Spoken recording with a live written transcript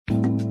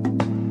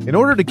In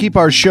order to keep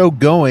our show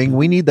going,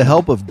 we need the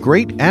help of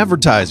great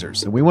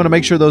advertisers, and we want to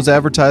make sure those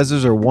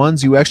advertisers are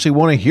ones you actually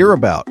want to hear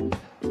about.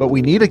 But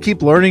we need to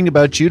keep learning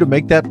about you to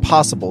make that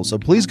possible. So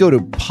please go to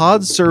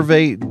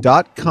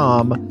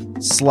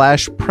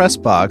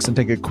podsurvey.com/pressbox and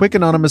take a quick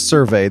anonymous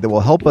survey that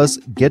will help us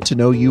get to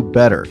know you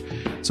better.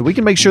 So we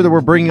can make sure that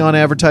we're bringing on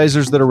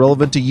advertisers that are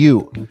relevant to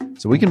you.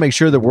 So we can make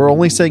sure that we're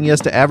only saying yes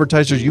to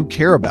advertisers you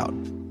care about.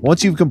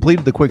 Once you've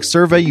completed the quick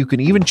survey, you can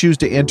even choose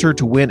to enter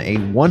to win a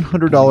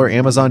 $100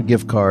 Amazon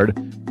gift card.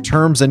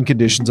 Terms and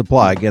conditions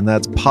apply. Again,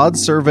 that's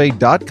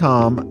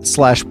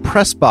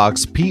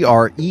podsurvey.com/pressbox,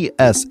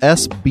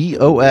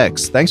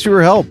 PRESSBOX. Thanks for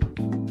your help.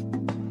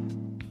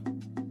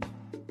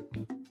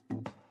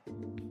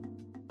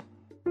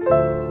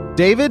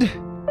 David,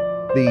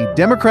 the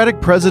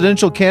Democratic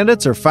presidential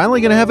candidates are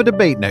finally going to have a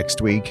debate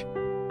next week.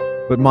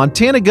 But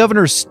Montana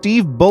Governor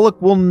Steve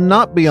Bullock will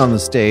not be on the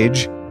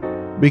stage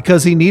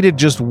because he needed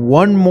just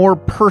one more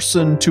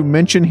person to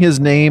mention his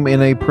name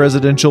in a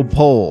presidential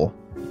poll.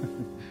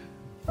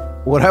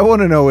 What I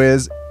want to know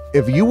is,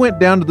 if you went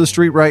down to the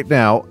street right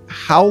now,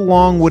 how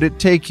long would it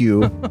take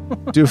you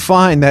to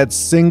find that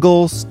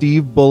single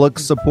Steve Bullock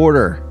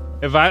supporter?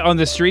 If I on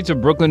the streets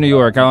of Brooklyn, New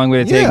York, how long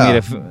would it take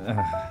me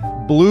to...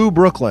 Blue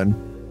Brooklyn,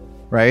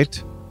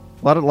 right?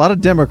 A lot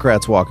of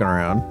Democrats walking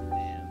around.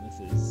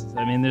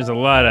 Man, there's a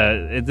lot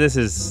of... This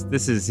is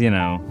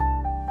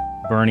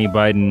Bernie,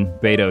 Biden,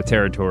 Beto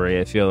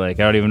territory, I feel like.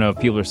 I don't even know if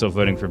people are still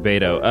voting for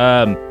Beto.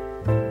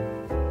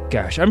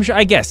 Gosh, I'm sure.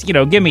 I guess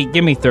give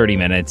me 30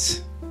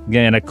 minutes.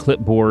 Again, a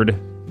clipboard,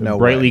 no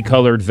brightly way.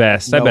 Colored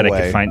vest. No I bet way.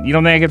 I could find. You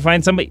don't think I could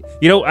find somebody?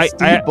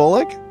 Steve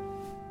Bullock?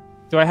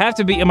 Do I have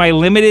to be? Am I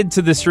limited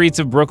to the streets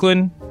of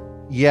Brooklyn?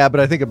 Yeah, but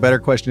I think a better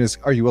question is: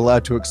 are you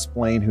allowed to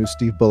explain who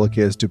Steve Bullock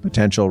is to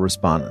potential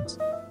respondents?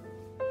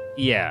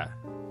 Yeah,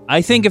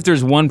 I think if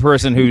there's one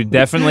person who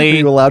definitely are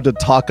you allowed to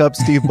talk up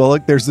Steve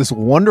Bullock? There's this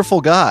wonderful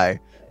guy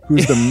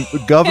who's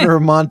the governor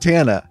of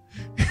Montana.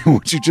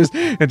 Would you just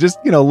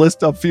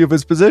list up a few of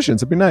his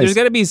positions? It'd be nice. There's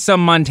got to be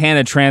some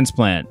Montana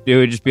transplant. It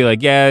would just be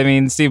like, yeah, I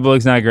mean, Steve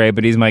Bullock's not great,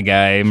 but he's my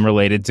guy. I'm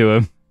related to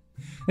him.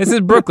 This is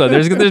Brooklyn.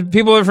 There's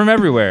people from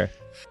everywhere.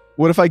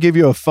 What if I give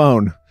you a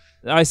phone?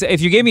 I say,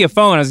 if you gave me a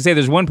phone, I was gonna say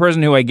there's one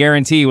person who I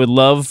guarantee would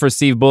love for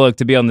Steve Bullock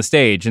to be on the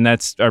stage, and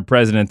that's our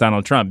president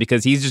Donald Trump,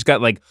 because he's just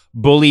got like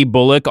Bully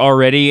Bullock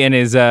already in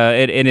his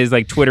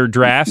like Twitter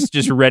drafts,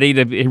 just ready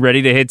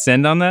to hit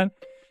send on that.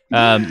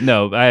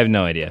 No, I have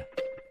no idea.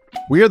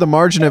 We are the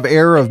Margin of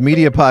Error of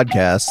Media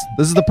Podcasts.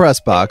 This is the Press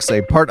Box,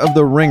 a part of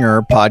the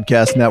Ringer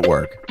Podcast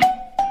Network.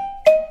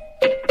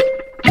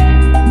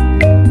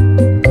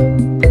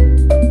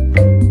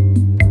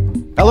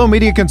 Hello,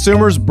 media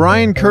consumers.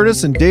 Brian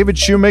Curtis and David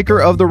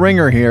Shoemaker of the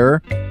Ringer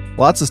here.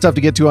 Lots of stuff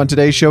to get to on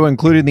today's show,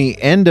 including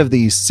the end of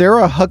the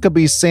Sarah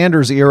Huckabee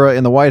Sanders era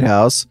in the White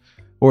House,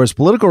 or as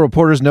political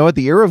reporters know it,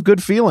 the era of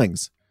good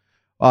feelings.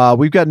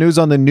 We've got news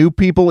on the new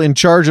people in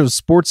charge of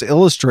Sports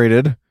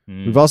Illustrated.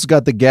 We've also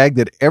got the gag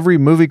that every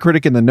movie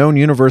critic in the known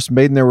universe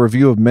made in their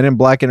review of Men in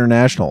Black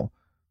International.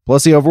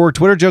 Plus the overworked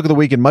Twitter joke of the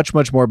week and much,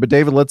 much more. But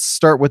David, let's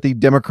start with the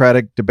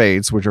Democratic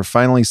debates, which are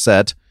finally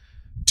set.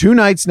 2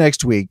 nights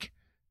next week,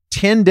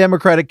 10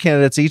 Democratic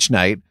candidates each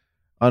night.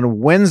 On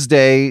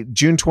Wednesday,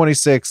 June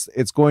 26th,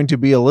 it's going to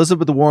be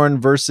Elizabeth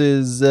Warren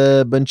versus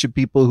a bunch of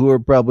people who are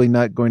probably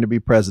not going to be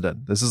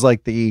president. This is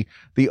like the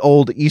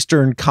old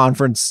Eastern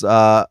Conference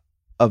of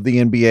the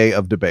NBA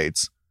of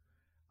debates.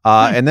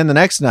 And then the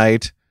next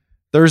night,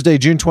 Thursday,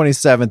 June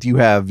 27th, you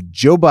have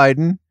Joe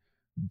Biden,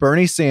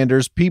 Bernie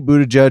Sanders, Pete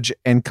Buttigieg,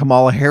 and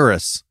Kamala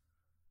Harris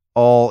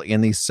all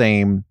in the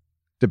same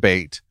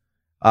debate.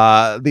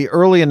 The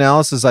early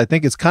analysis, I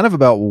think, is kind of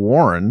about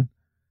Warren.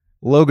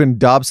 Logan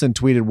Dobson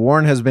tweeted,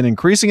 Warren has been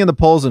increasing in the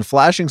polls and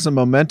flashing some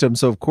momentum,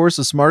 so of course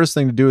the smartest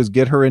thing to do is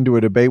get her into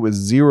a debate with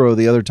 0 of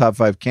the other top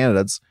 5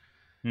 candidates.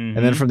 Mm-hmm.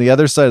 And then from the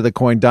other side of the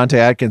coin, Dante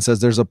Atkins says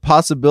there's a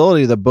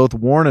possibility that both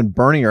Warren and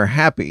Bernie are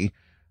happy.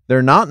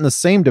 They're not in the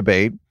same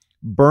debate.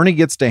 Bernie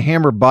gets to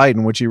hammer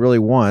Biden, which he really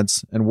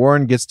wants, and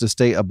Warren gets to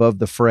stay above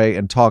the fray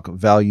and talk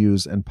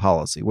values and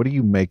policy. What do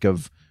you make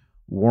of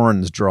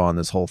Warren's draw on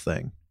this whole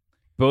thing?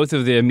 Both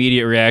of the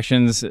immediate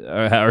reactions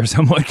are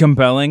somewhat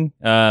compelling.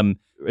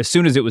 As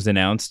soon as it was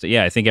announced,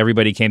 I think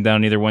everybody came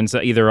down either one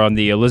side, either on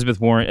the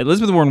Elizabeth Warren.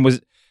 Elizabeth Warren was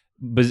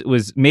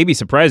maybe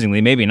surprisingly,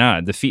 maybe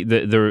not.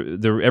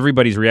 The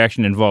everybody's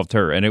reaction involved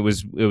her, and it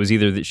was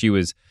either that she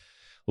was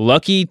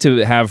lucky to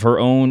have her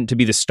own, to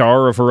be the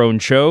star of her own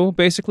show,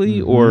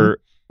 basically, or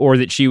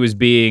that she was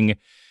being,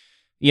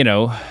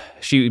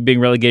 being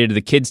relegated to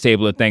the kids'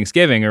 table at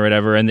Thanksgiving or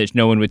whatever, and that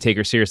no one would take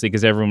her seriously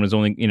because everyone was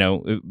only,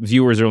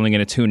 viewers are only going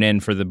to tune in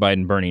for the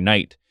Biden-Bernie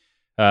night.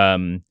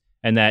 And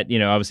that,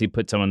 obviously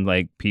put someone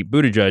like Pete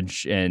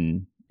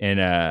Buttigieg in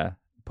a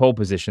pole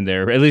position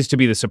there, at least to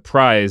be the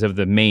surprise of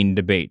the main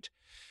debate.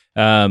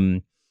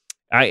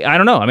 I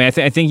don't know. I mean,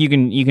 I think you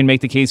can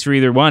make the case for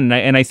either one.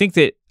 And I think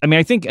that,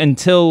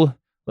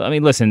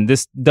 listen,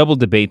 this double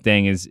debate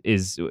thing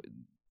is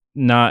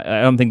not,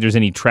 I don't think there's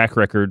any track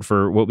record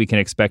for what we can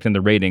expect in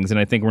the ratings. And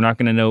I think we're not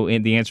going to know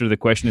the answer to the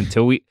question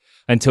until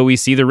until we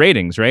see the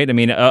ratings, right? I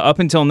mean, up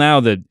until now,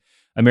 the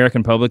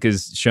American public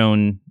has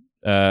shown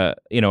a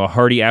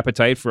hearty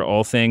appetite for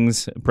all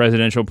things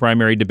presidential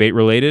primary debate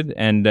related,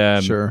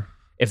 and Sure.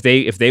 If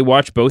they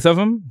watch both of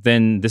them,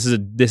 then this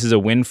is a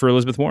win for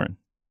Elizabeth Warren.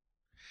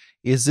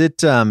 Is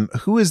it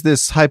who is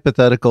this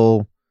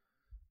hypothetical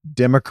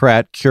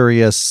Democrat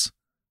curious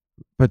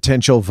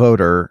potential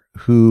voter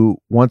who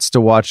wants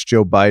to watch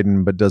Joe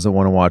Biden but doesn't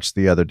want to watch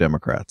the other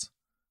Democrats?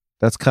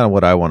 That's kind of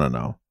what I want to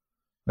know.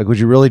 Like, would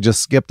you really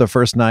just skip the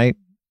first night,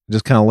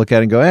 just kind of look at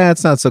it and go,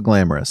 it's not so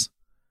glamorous.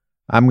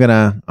 I'm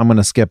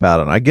gonna skip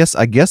out on it. I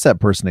guess that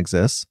person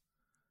exists.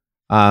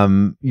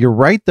 You're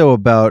right though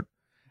about.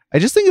 I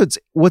just think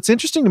what's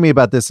interesting to me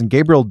about this, and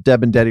Gabriel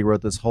Debendetti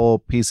wrote this whole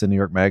piece in New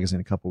York Magazine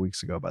a couple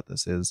weeks ago about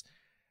this, is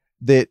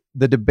that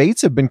the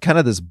debates have been kind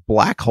of this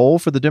black hole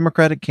for the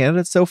Democratic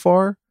candidates so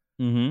far,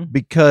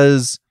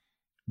 because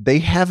they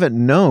haven't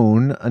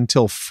known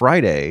until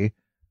Friday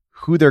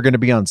who they're going to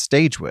be on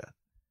stage with.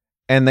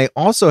 And they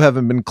also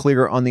haven't been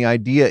clear on the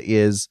idea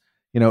is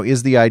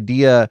the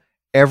idea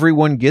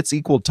everyone gets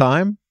equal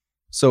time?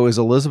 So is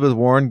Elizabeth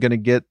Warren going to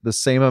get the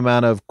same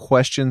amount of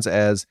questions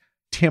as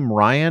Tim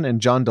Ryan and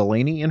John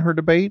Delaney in her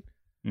debate?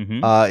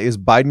 Is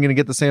Biden going to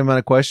get the same amount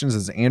of questions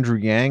as Andrew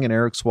Yang and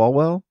Eric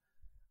Swalwell?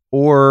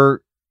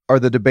 Or are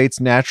the debates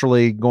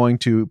naturally going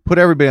to put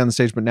everybody on the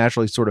stage, but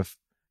naturally sort of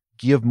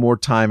give more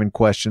time and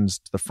questions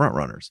to the front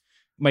runners?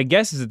 My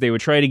guess is that they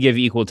would try to give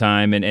equal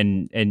time,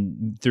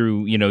 and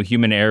through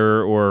human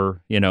error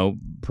or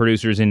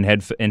producers in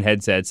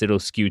headsets, it'll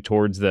skew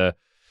towards the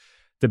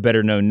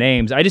better known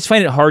names. I just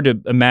find it hard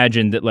to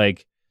imagine that,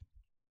 like,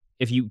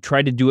 if you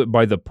tried to do it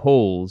by the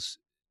polls,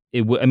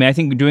 I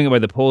think doing it by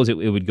the polls, it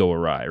would go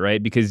awry,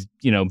 right? Because,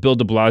 Bill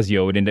de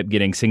Blasio would end up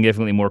getting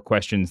significantly more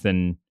questions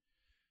than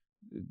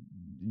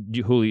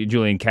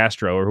Julian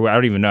Castro, or who I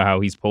don't even know how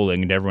he's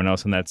polling, and everyone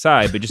else on that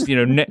side. But just,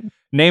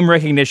 name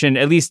recognition,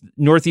 at least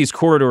Northeast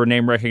Corridor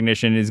name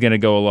recognition, is going to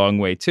go a long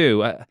way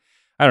too.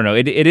 I don't know.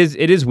 It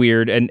is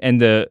weird,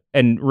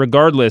 and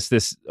regardless,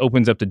 this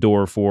opens up the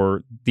door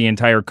for the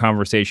entire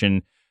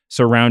conversation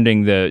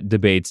surrounding the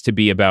debates to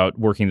be about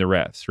working the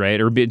refs, right?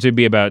 Or to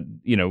be about,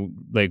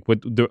 like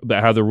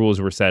how the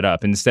rules were set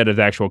up instead of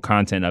the actual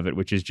content of it,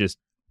 which is just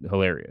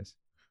hilarious.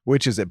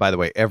 Which is, by the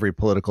way, every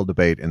political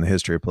debate in the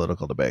history of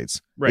political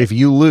debates. Right. If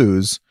you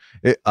lose,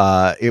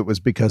 it was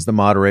because the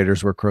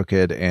moderators were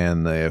crooked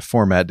and the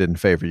format didn't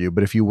favor you.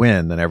 But if you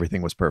win, then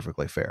everything was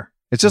perfectly fair.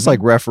 It's just like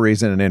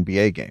referees in an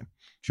NBA game.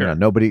 Sure.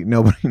 Nobody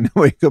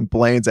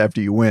complains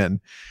after you win.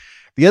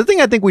 The other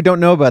thing I think we don't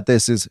know about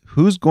this is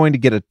who's going to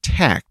get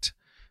attacked,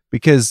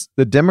 because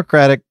the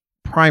Democratic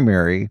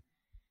primary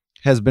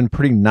has been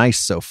pretty nice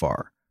so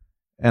far.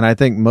 And I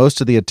think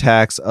most of the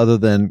attacks, other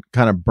than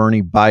kind of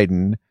Bernie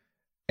Biden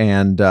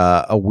and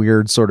a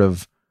weird sort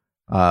of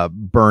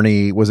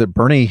Bernie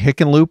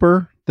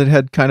Hickenlooper that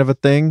had kind of a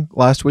thing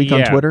last week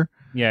on Twitter?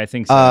 Yeah, I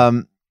think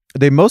so.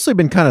 They've mostly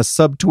been kind of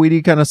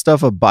subtweety kind of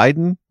stuff of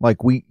Biden.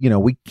 Like, we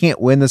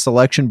can't win this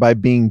election by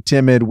being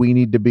timid. We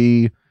need to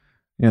be,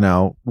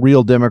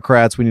 real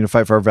Democrats. We need to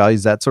fight for our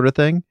values, that sort of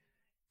thing.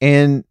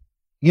 And,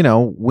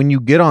 when you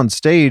get on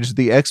stage,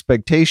 the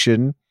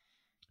expectation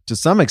to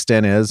some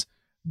extent is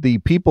the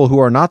people who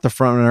are not the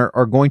front runner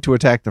are going to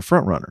attack the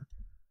front runner.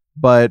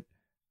 But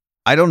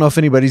I don't know if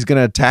anybody's going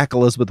to attack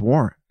Elizabeth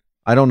Warren.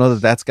 I don't know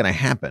that that's going to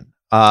happen.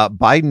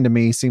 Biden to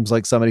me seems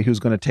like somebody who's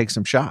going to take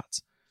some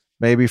shots,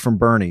 maybe from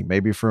Bernie,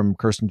 maybe from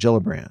Kirsten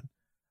Gillibrand.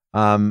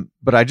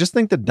 But I just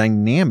think the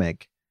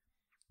dynamic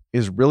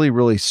is really,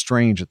 really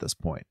strange at this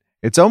point.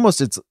 It's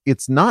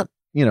not,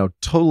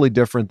 totally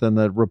different than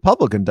the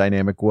Republican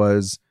dynamic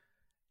was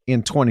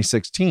in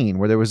 2016,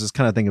 where there was this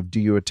kind of thing of, do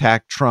you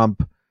attack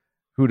Trump?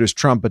 Who does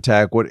Trump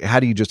attack? How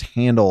do you just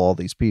handle all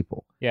these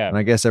people? Yeah. And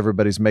I guess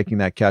everybody's making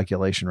that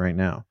calculation right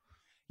now.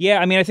 Yeah.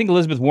 I mean, I think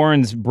Elizabeth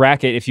Warren's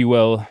bracket, if you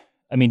will,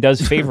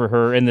 does favor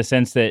her in the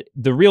sense that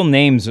the real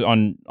names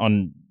on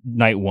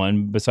night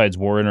one, besides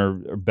Warren, are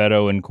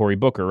Beto and Cory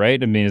Booker,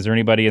 right? I mean, is there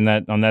anybody on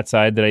that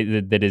side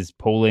that is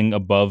polling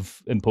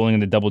above and polling in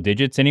the double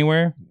digits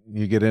anywhere?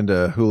 You get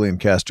into Julian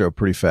Castro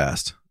pretty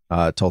fast.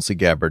 Tulsi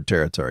Gabbard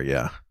territory,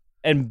 yeah.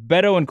 And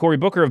Beto and Cory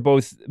Booker have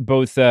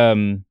both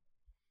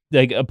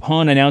like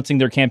upon announcing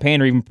their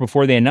campaign, or even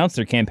before they announced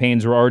their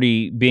campaigns, were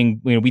already being,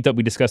 we thought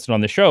we discussed it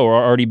on the show,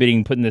 are already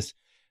being put in this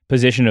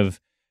position of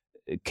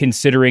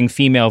considering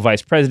female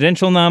vice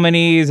presidential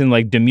nominees and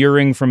like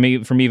demurring from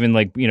even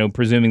like,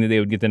 presuming that they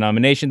would get the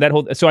nomination.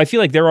 So I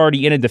feel like they're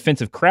already in a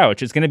defensive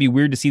crouch. It's going to be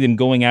weird to see them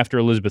going after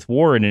Elizabeth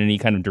Warren in any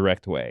kind of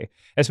direct way,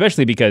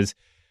 especially because,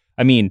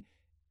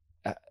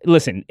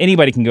 listen,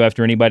 anybody can go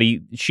after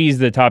anybody. She's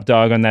the top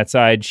dog on that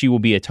side. She will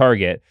be a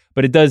target,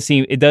 but it does,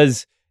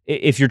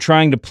 if you're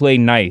trying to play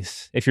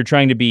nice, if you're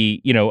trying to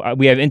be,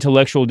 we have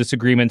intellectual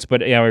disagreements,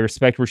 but I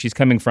respect where she's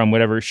coming from,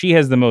 whatever. She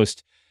has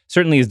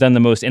certainly has done the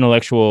most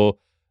intellectual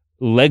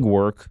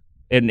legwork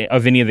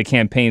of any of the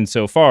campaigns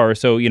so far.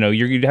 So,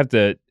 you'd have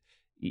to,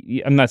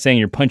 I'm not saying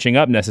you're punching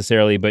up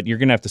necessarily, but you're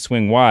going to have to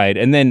swing wide.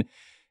 And then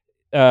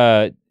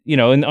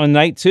on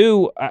night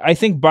two, I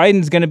think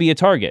Biden's going to be a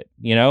target.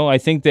 I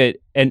think that,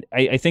 and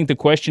I think the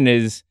question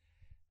is,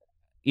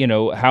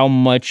 how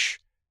much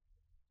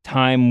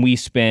time we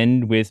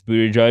spend with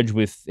Buttigieg,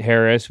 with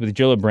Harris, with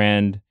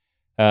Gillibrand,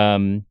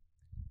 and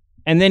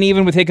then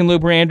even with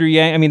Hickenlooper, Andrew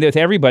Yang. I mean, with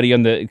everybody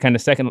on the kind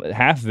of second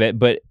half of it.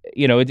 But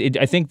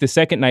I think the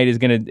second night is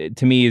going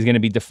to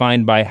be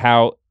defined by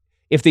how,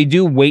 if they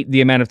do weight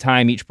the amount of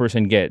time each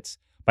person gets,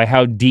 by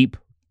how deep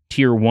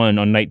tier one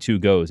on night two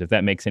goes. If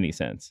that makes any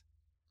sense.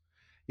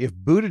 If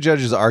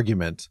Buttigieg's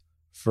argument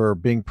for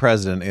being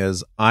president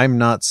is I'm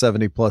not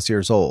 70 plus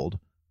years old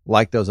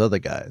like those other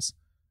guys,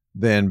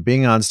 then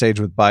being on stage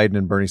with Biden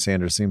and Bernie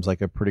Sanders seems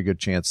like a pretty good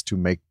chance to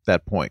make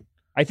that point.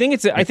 I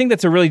think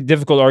that's a really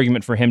difficult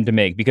argument for him to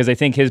make, because I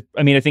think if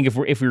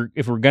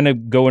we're going to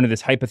go into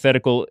this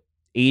hypothetical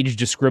age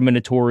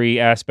discriminatory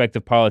aspect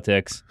of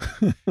politics,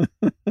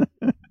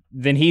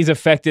 then he's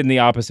affected in the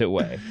opposite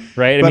way,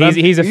 right?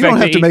 He's affected. You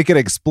don't have to make it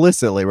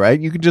explicitly, right?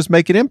 You can just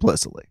make it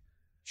implicitly.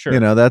 Sure.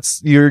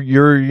 That's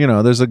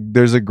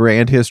there's a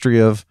grand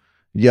history of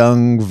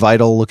young,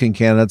 vital looking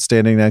candidates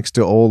standing next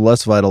to old,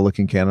 less vital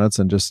looking candidates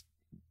and just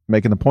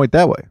making the point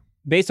that way.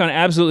 Based on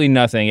absolutely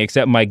nothing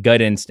except my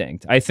gut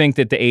instinct, I think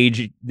that the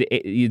age,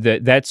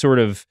 that sort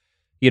of,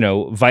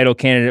 vital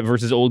candidate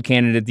versus old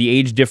candidate, the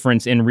age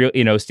difference in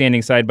real,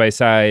 standing side by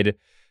side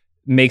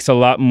is a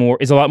lot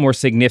more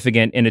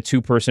significant in a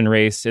two-person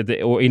race at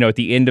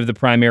the end of the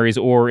primaries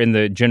or in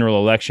the general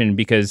election,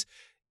 because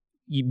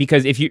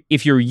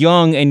if you're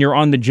young and you're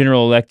on the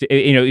general elect,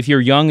 if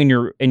you're young and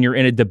you're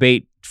in a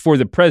debate for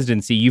the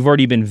presidency, you've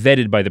already been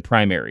vetted by the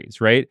primaries,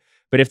 right?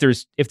 But if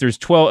there's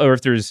 12 or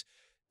if there's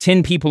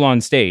 10 people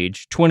on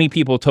stage, 20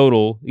 people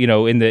total,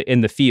 in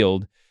the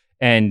field,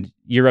 and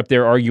you're up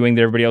there arguing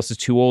that everybody else is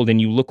too old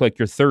and you look like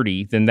you're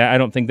 30, then I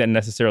don't think that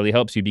necessarily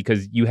helps you,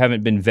 because you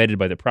haven't been vetted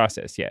by the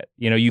process yet.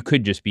 You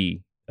could just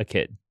be a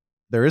kid.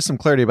 There is some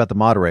clarity about the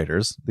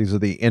moderators. These are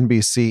the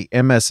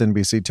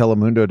MSNBC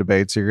Telemundo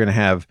debates. So you're going to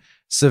have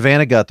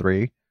Savannah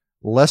Guthrie,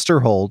 Lester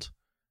Holt,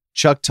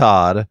 Chuck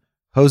Todd,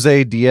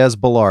 Jose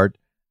Diaz-Balart,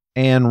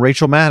 and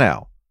Rachel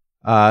Maddow.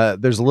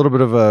 There's a little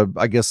bit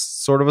of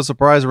sort of a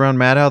surprise around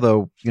Maddow,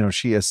 though,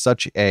 she is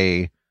such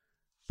a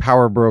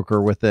power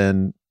broker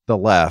within the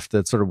left.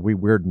 It's sort of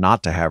weird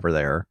not to have her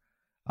there.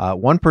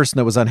 One person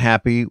that was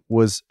unhappy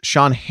was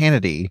Sean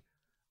Hannity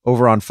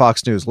over on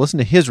Fox News. Listen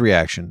to his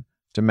reaction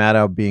to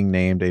Maddow being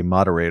named a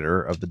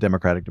moderator of the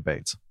Democratic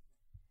debates.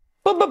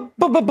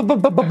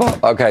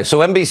 Okay, so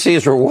NBC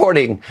is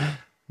rewarding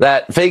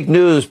that fake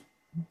news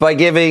by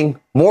giving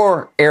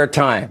more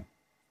airtime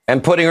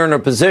and putting her in a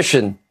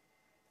position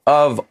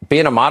of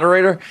being a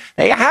moderator.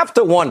 Now, you have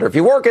to wonder, if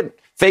you work at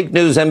fake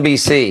news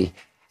NBC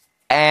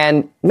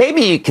and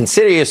maybe you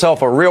consider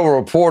yourself a real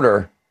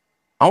reporter,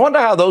 I wonder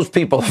how those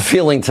people are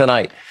feeling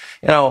tonight.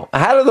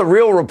 How do the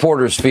real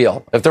reporters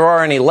feel, if there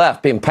are any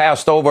left, being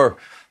passed over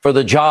for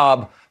the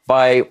job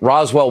by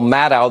Roswell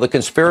Maddow, the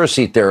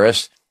conspiracy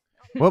theorist?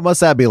 What must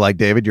that be like,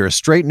 David? You're a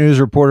straight news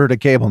reporter at a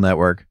cable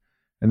network,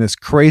 and this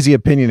crazy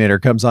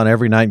opinionator comes on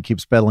every night and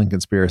keeps peddling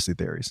conspiracy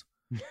theories.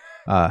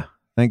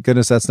 Thank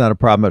goodness that's not a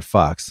problem at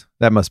Fox.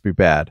 That must be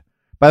bad.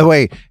 By the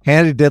way,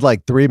 Hannity did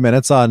like 3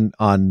 minutes on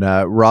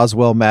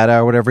Roswell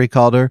Maddow, or whatever he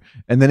called her,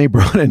 and then he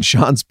brought in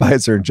Sean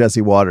Spicer and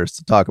Jesse Waters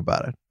to talk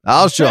about it.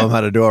 I'll show him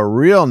how to do a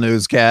real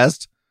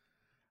newscast.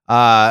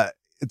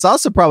 It's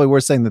also probably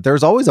worth saying that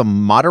there's always a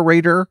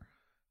moderator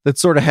that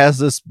sort of has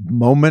this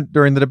moment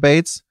during the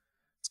debates.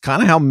 It's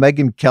kind of how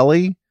Megyn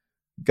Kelly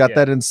got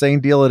that insane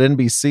deal at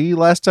NBC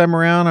last time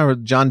around, or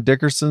John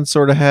Dickerson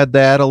sort of had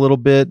that a little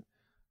bit.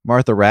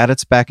 Martha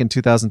Raddatz back in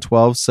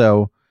 2012.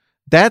 So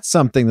that's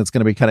something that's going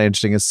to be kind of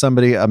interesting, as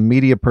a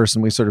media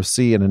person we sort of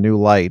see in a new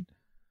light. I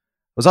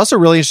was also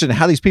really interested in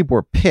how these people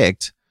were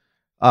picked.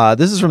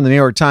 This is from the New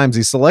York Times.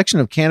 The selection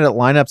of candidate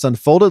lineups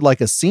unfolded like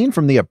a scene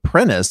from The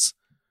Apprentice.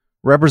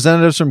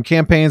 Representatives from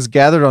campaigns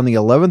gathered on the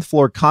 11th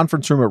floor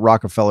conference room at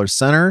Rockefeller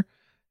Center.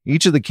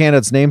 Each of the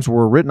candidates' names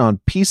were written on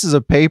pieces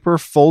of paper,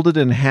 folded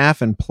in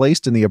half, and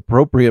placed in the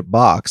appropriate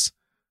box.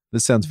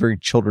 This sounds very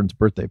children's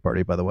birthday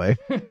party, by the way.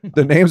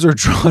 The names are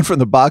drawn from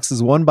the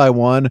boxes one by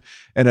one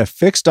and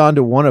affixed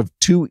onto one of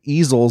two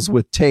easels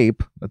with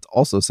tape. That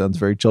also sounds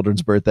very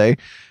children's birthday.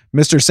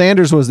 Mr.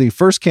 Sanders was the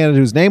first candidate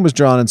whose name was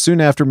drawn, and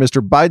soon after,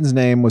 Mr. Biden's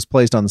name was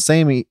placed on the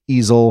same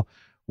easel.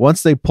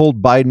 Once they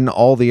pulled Biden,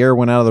 all the air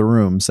went out of the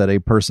room, said a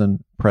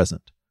person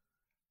present.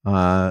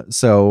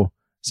 So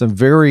some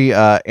very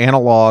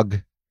analog.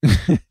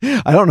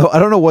 I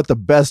don't know what the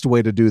best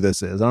way to do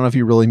this is. I don't know if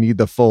you really need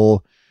the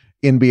full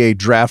NBA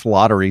draft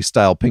lottery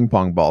style ping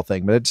pong ball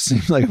thing, but it just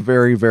seems like a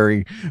very,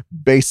 very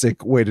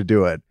basic way to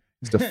do it.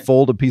 Is to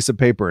fold a piece of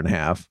paper in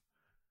half,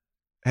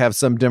 have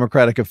some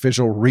Democratic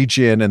official reach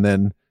in and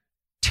then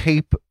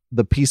tape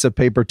the piece of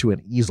paper to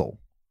an easel.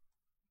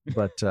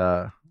 But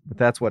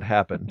that's what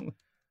happened.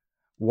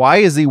 Why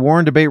is the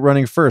Warren debate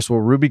running first?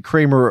 Well, Ruby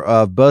Kramer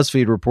of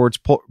BuzzFeed reports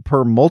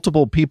per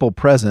multiple people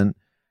present,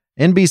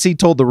 NBC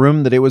told the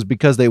room that it was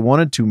because they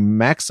wanted to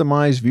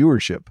maximize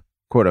viewership,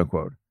 quote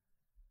unquote.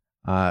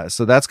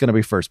 So that's going to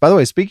be first. By the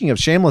way, speaking of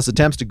shameless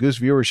attempts to goose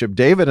viewership,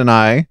 David and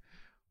I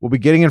will be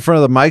getting in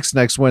front of the mics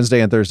next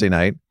Wednesday and Thursday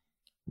night.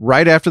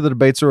 Right after the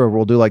debates are over,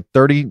 we'll do like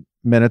 30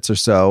 minutes or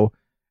so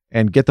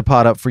and get the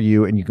pod up for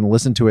you, and you can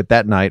listen to it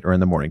that night or in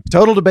the morning.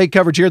 Total debate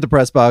coverage here at the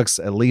Press Box,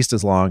 at least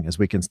as long as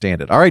we can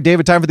stand it. All right,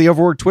 David, time for the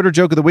overworked Twitter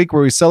joke of the week,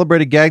 where we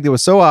celebrate a gag that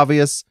was so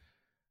obvious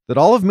that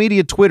all of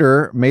media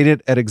Twitter made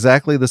it at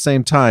exactly the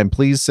same time.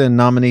 Please send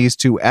nominees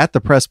to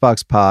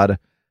 @thepressboxpod,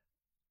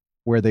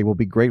 where they will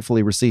be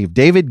gratefully received.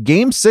 David,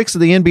 Game 6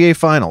 of the NBA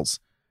Finals.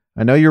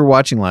 I know you were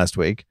watching last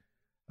week.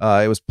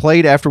 It was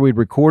played after we'd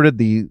recorded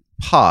the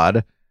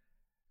pod.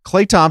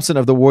 Klay Thompson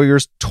of the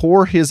Warriors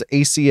tore his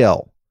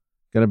ACL.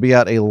 Going to be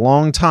out a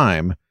long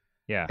time.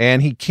 Yeah.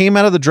 And he came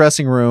out of the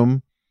dressing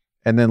room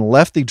and then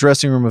left the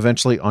dressing room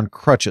eventually on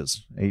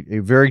crutches. A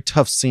very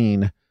tough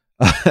scene,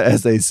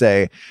 as they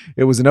say.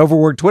 It was an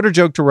overworked Twitter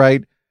joke to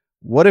write,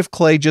 what if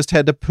Klay just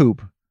had to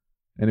poop?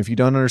 And if you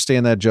don't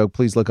understand that joke,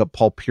 please look up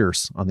Paul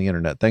Pierce on the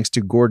internet. Thanks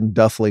to Gordon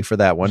Duffley for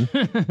that one.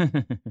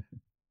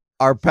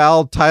 Our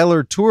pal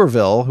Tyler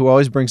Tourville, who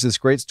always brings us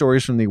great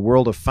stories from the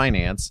world of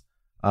finance,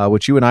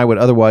 which you and I would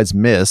otherwise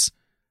miss,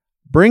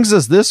 brings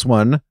us this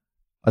one,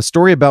 a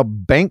story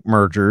about bank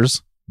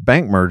mergers.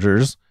 BB&T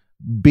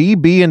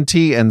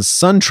and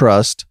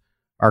SunTrust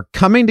are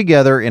coming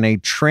together in a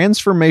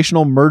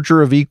transformational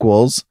merger of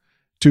equals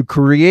to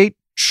create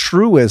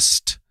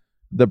Truist,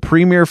 the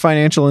premier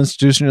financial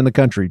institution in the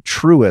country.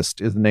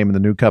 Truist is the name of the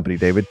new company,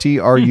 David.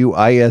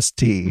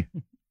 Truist.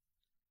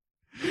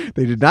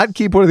 They did not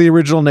keep one of the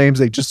original names.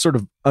 They just sort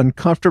of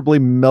uncomfortably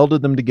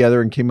melded them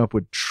together and came up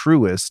with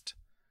Truist.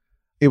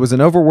 It was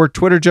an overworked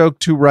Twitter joke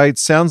to write,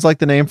 sounds like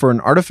the name for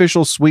an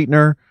artificial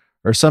sweetener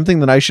or something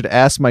that I should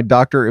ask my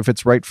doctor if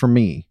it's right for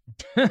me.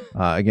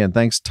 Again,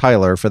 thanks,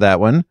 Tyler, for that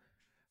one.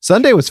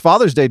 Sunday was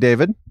Father's Day,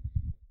 David.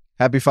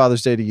 Happy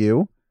Father's Day to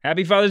you.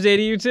 Happy Father's Day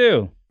to you,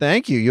 too.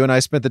 Thank you. You and I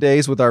spent the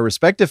days with our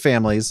respective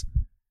families.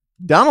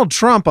 Donald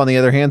Trump, on the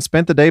other hand,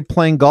 spent the day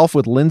playing golf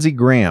with Lindsey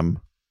Graham.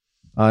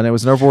 And it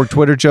was an overworked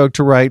Twitter joke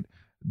to write,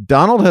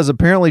 Donald has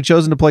apparently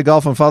chosen to play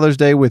golf on Father's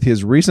Day with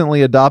his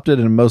recently adopted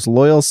and most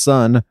loyal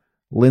son,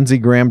 Lindsey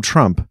Graham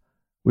Trump.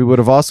 We would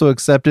have also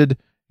accepted,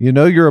 you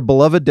know, you're a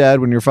beloved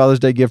dad when your Father's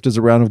Day gift is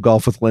a round of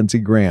golf with Lindsey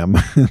Graham.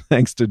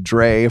 Thanks to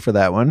Dre for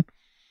that one.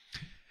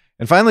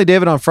 And finally,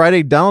 David, on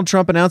Friday, Donald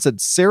Trump announced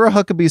that Sarah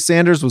Huckabee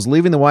Sanders was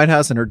leaving the White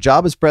House and her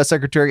job as press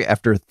secretary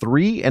after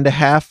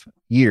 3.5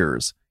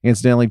 years.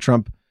 Incidentally,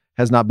 Trump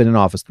has not been in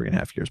office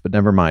 3.5 years, but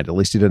never mind. At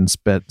least he didn't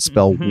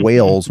spell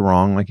whales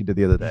wrong like he did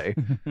the other day.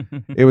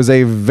 It was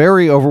a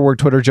very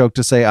overworked Twitter joke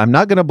to say, I'm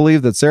not going to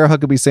believe that Sarah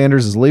Huckabee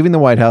Sanders is leaving the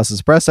White House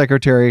as press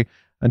secretary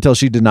until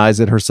she denies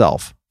it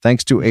herself.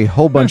 Thanks to a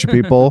whole bunch of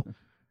people.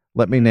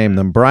 Let me name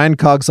them. Brian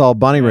Cogsall,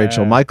 Bonnie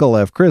Rachel, Michael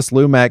F., Chris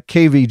Lumac,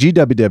 KV,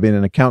 GWW, and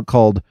an account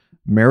called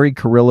Mary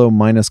Carrillo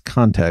minus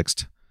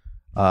context.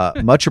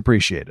 Much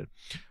appreciated.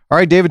 All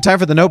right, David, time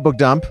for the notebook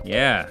dump.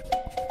 Yeah.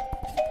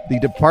 The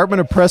Department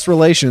of Press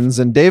Relations.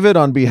 And David,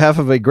 on behalf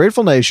of a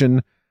grateful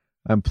nation,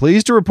 I'm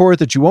pleased to report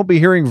that you won't be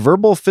hearing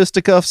verbal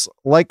fisticuffs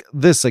like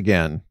this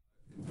again.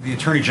 The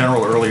Attorney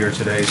General earlier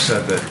today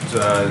said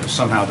that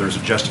somehow there's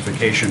a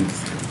justification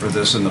for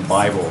this in the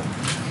Bible.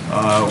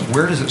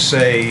 Where does it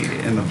say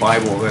in the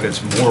Bible that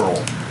it's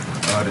moral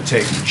to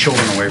take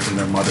children away from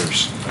their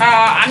mothers?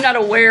 I'm not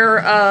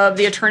aware of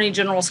the Attorney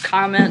General's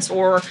comments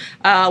or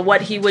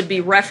what he would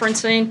be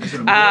referencing.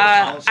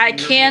 I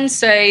can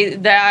say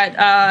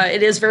that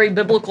it is very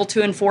biblical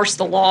to enforce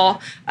the law.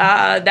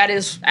 That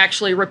is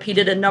actually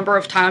repeated a number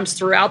of times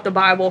throughout the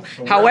Bible.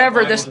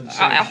 However, this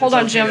hold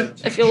on, Jim,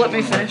 if you'll let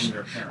me finish.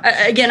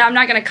 Again, I'm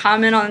not going to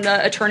comment on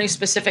the attorney's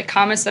specific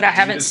comments that I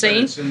haven't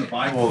seen. It's in the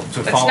Bible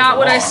to That's follow not the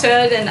what law. I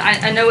said, and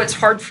I know it's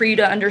hard for you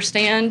to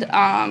understand.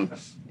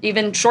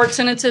 Even short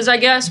sentences, I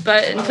guess,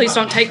 but and please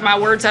don't take my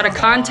words out of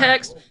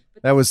context.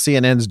 That was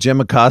CNN's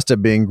Jim Acosta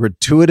being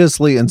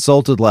gratuitously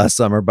insulted last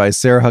summer by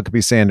Sarah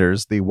Huckabee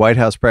Sanders, the White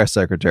House press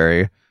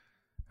secretary,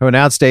 who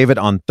announced, David,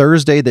 on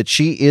Thursday that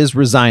she is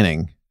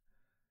resigning.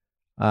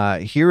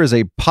 Here is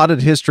a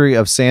potted history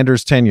of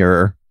Sanders'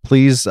 tenure.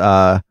 Please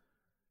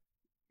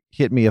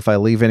hit me if I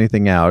leave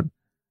anything out.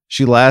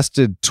 She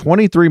lasted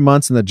 23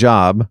 months in the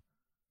job.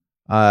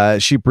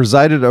 She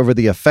presided over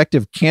the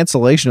effective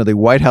cancellation of the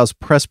White House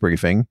press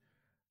briefing.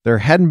 There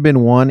hadn't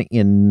been one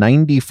in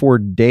 94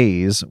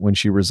 days when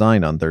she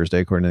resigned on Thursday,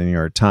 according to the New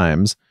York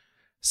Times.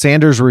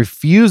 Sanders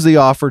refused the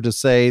offer to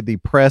say the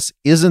press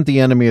isn't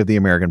the enemy of the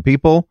American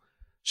people.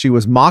 She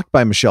was mocked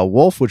by Michelle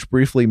Wolf, which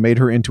briefly made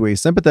her into a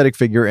sympathetic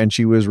figure, and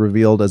she was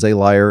revealed as a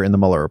liar in the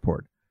Mueller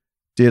report.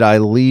 Did I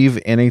leave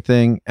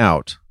anything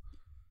out?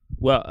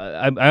 Well,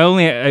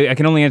 I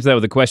can only answer that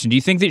with a question. Do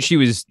you think that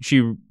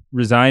she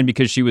resigned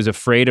because she was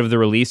afraid of the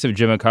release of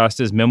Jim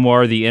Acosta's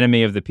memoir, The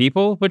Enemy of the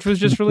People, which was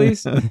just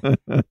released?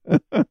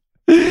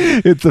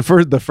 It's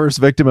the first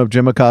victim of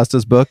Jim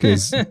Acosta's book.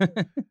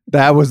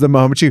 That was the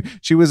moment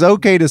she was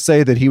okay to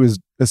say that he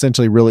was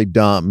essentially really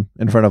dumb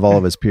in front of all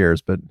of his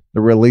peers, but the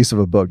release of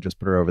a book just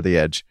put her over the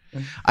edge.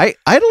 I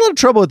had a little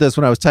trouble with this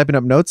when I was typing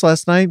up notes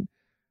last night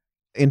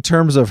in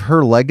terms of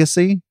her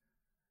legacy.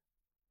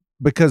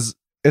 because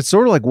it's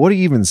sort of like, what do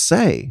you even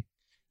say?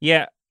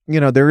 Yeah.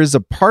 There is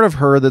a part of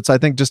her that's, I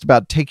think, just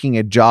about taking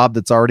a job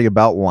that's already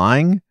about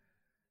lying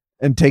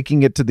and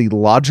taking it to the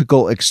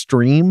logical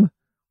extreme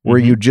where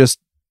you just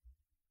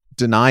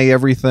deny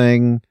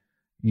everything.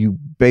 You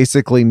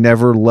basically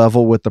never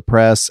level with the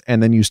press,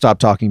 and then you stop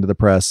talking to the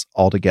press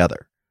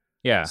altogether.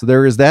 Yeah. So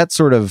there is that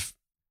sort of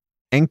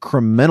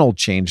incremental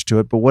change to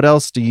it. But what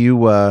else do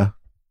you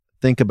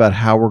think about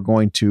how we're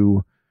going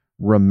to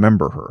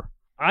remember her?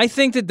 I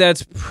think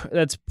that's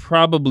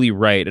probably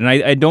right, and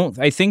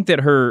I think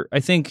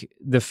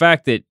the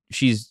fact that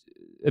she's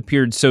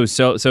appeared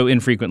so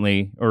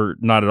infrequently or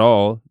not at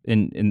all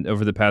in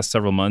over the past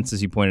several months,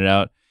 as you pointed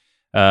out,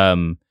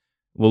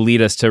 will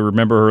lead us to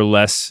remember her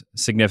less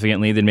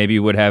significantly than maybe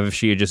we would have if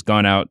she had just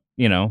gone out,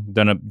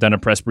 done a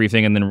press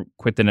briefing and then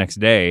quit the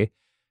next day.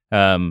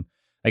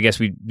 I guess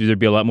there'd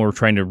be a lot more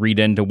trying to read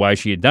into why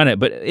she had done it,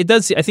 but it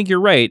does. I think you're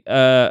right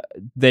that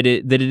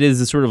it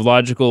is a sort of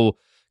logical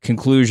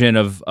conclusion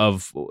of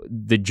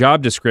the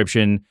job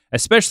description,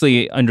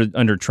 especially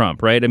under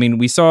Trump, right? I mean,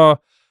 we saw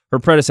her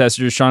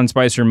predecessor, Sean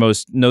Spicer,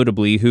 most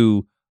notably,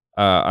 who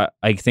I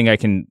think I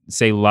can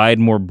say lied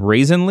more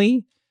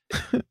brazenly.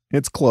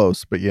 It's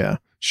close, but yeah,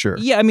 sure.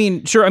 Yeah, I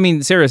mean, sure. I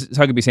mean, Sarah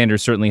Huckabee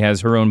Sanders certainly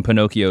has her own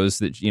Pinocchios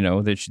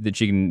that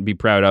she can be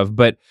proud of,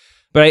 but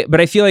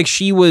I feel like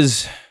she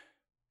was,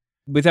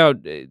 without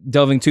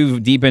delving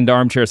too deep into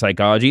armchair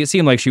psychology, it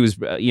seemed like she was,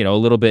 a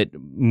little bit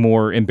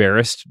more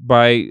embarrassed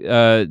by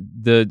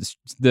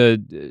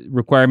the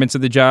requirements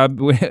of the job,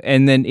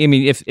 and then, I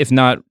mean, if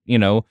not,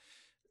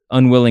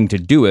 unwilling to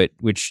do it,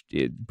 which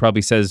it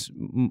probably says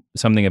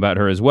something about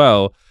her as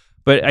well.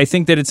 But I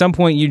think that at some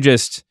point you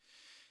just,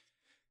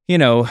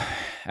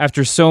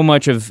 after so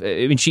much of,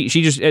 I mean, she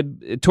just,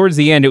 towards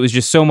the end, it was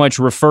just so much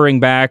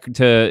referring back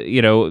to,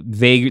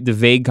 the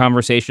vague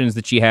conversations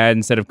that she had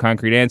instead of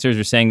concrete answers,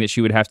 or saying that she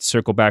would have to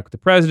circle back with the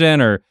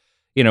president, or,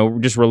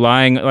 just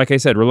relying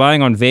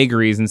on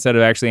vagaries instead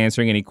of actually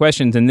answering any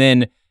questions. And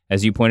then,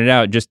 as you pointed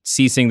out, just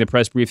ceasing the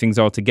press briefings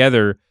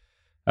altogether.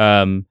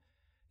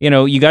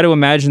 You got to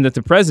imagine that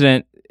the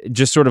president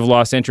just sort of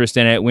lost interest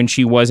in it when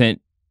she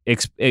wasn't,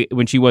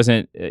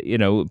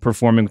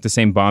 performing with the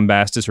same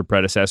bombast as her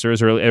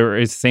predecessors, or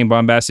the same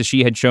bombast as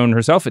she had shown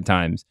herself at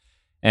times.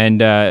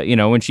 And,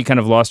 when she kind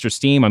of lost her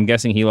steam, I'm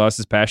guessing he lost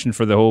his passion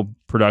for the whole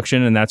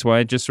production, and that's why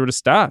it just sort of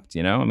stopped,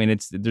 I mean,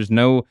 if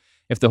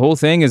the whole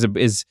thing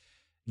is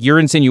your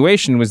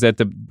insinuation was that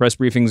the press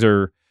briefings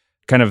are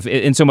kind of,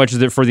 in so much as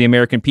they're for the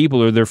American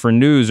people, or they're for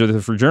news, or they're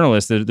for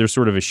journalists, they're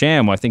sort of a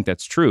sham. Well, I think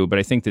that's true, but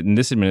I think that in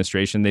this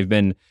administration, they've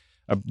been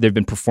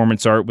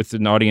performance art with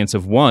an audience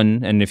of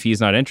one, and if he's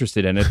not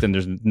interested in it, then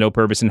there's no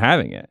purpose in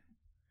having it.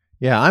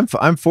 Yeah,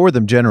 I'm for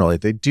them generally.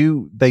 They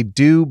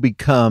do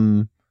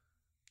become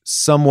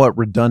somewhat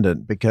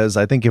redundant, because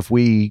I think if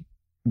we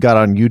got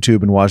on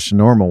YouTube and watched a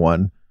normal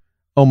one,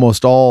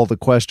 almost all the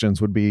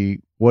questions would be,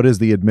 what does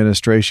the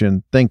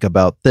administration think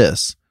about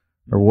this?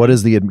 Or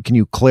can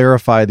you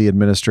clarify the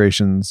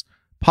administration's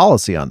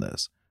policy on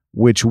this?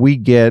 Which we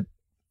get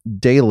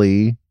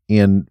daily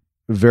in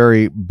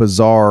very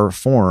bizarre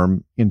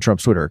form in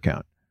Trump's Twitter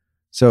account.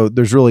 So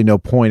there's really no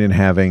point in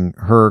having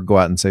her go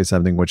out and say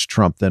something which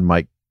Trump then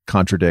might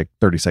contradict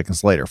 30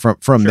 seconds later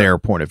from their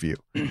point of view.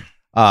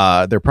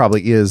 There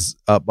probably is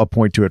a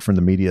point to it from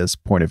the media's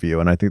point of view,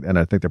 and I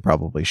think there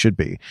probably should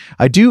be.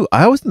 I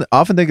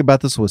often think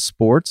about this with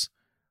sports,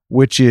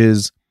 which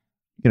is,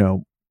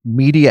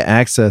 media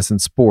access in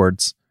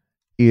sports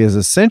is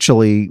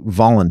essentially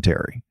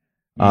voluntary.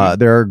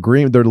 Their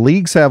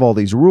leagues have all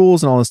these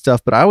rules and all this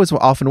stuff, but I always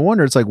often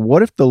wonder, it's like,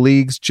 what if the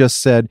leagues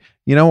just said,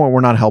 you know what,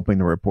 we're not helping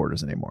the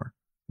reporters anymore.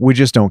 We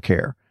just don't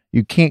care.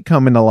 You can't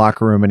come in the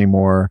locker room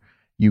anymore.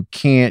 You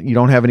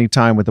don't have any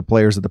time with the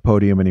players at the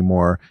podium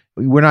anymore.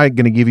 We're not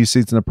going to give you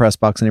seats in the press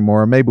box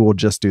anymore. Maybe we'll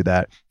just do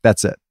that.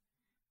 That's it.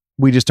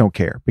 We just don't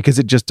care, because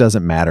it just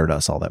doesn't matter to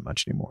us all that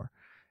much anymore.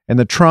 And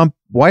the Trump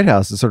White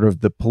House is sort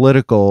of the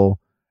political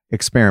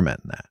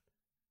experiment in that.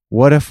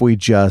 What if we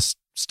just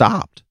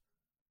stopped?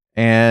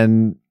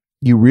 And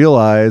you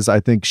realize,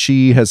 I think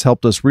she has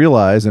helped us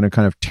realize in a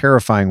kind of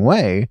terrifying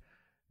way,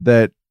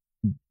 that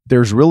they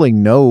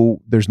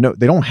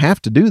don't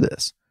have to do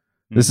this.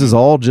 This is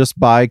all just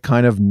by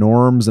kind of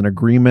norms and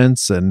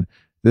agreements, and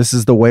this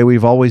is the way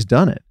we've always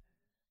done it.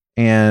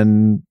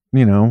 And,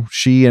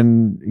 she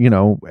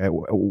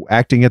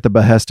acting at the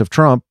behest of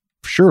Trump,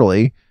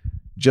 surely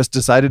just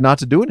decided not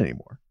to do it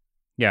anymore.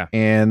 Yeah.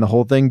 And the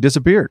whole thing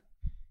disappeared.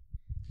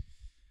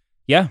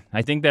 Yeah,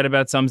 I think that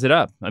about sums it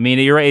up. I mean,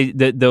 you're right.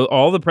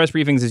 All the press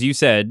briefings, as you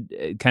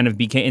said, kind of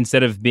became,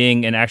 instead of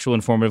being an actual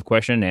informative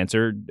question and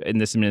answer in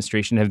this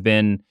administration, have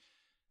been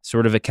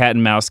sort of a cat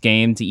and mouse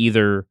game to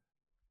either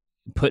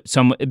put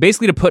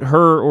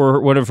her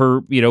or one of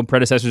her,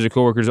 predecessors or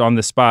coworkers on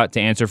the spot to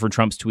answer for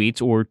Trump's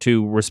tweets, or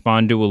to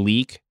respond to a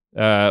leak,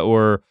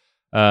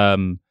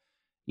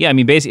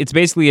 it's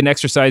basically an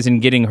exercise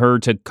in getting her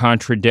to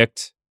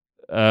contradict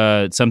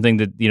something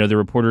that the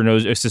reporter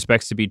knows or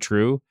suspects to be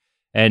true,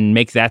 and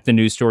make that the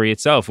news story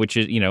itself, which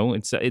is,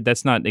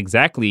 that's not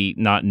exactly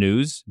not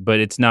news, but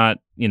it's not,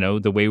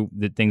 the way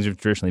that things have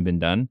traditionally been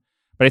done.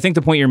 But I think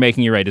the point you're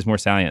making, you're right, is more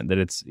salient, that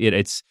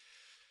it's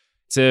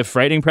a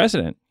frightening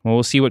precedent. Well,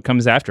 we'll see what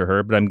comes after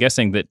her, but I'm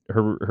guessing that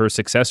her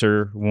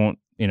successor won't,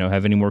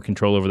 have any more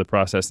control over the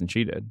process than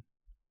she did.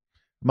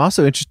 I'm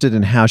also interested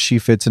in how she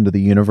fits into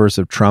the universe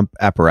of Trump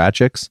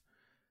apparatchiks,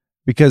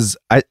 because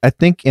I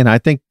think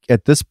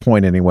at this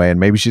point anyway, and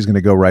maybe she's going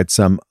to go write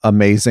some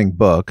amazing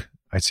book.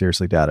 I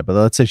seriously doubt it, but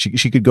let's say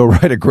she could go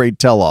write a great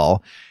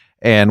tell-all,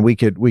 and we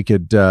could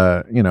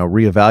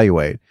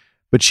reevaluate.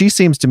 But she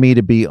seems to me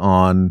to be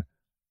on,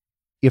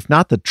 if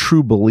not the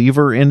true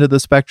believer end of the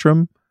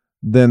spectrum,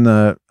 then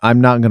I'm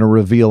not going to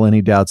reveal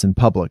any doubts in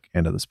public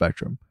end of the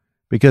spectrum.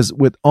 Because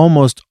with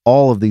almost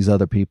all of these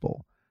other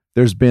people,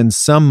 there's been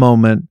some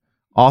moment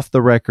off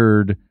the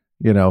record,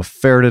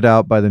 ferreted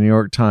out by the New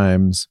York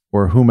Times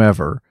or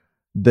whomever,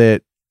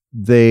 that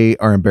they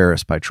are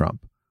embarrassed by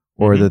Trump,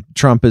 or that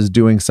Trump is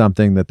doing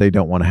something that they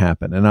don't want to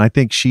happen. And I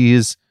think she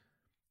is,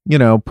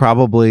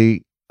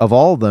 probably of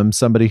all of them,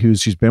 somebody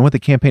she's been with the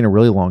campaign a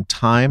really long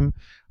time.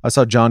 I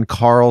saw John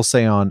Carl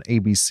say on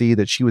ABC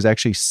that she was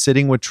actually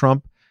sitting with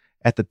Trump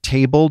at the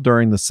table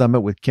during the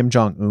summit with Kim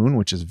Jong-un,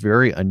 which is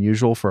very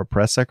unusual for a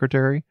press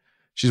secretary.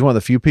 She's one of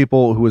the few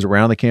people who was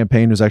around the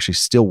campaign who's actually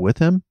still with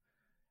him.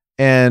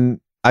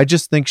 And I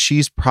just think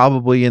she's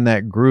probably in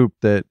that group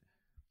that,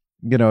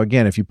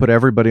 again, if you put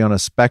everybody on a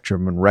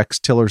spectrum, and Rex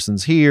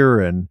Tillerson's here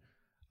and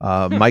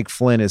Mike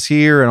Flynn is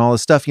here and all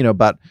this stuff,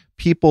 about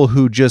people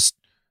who just,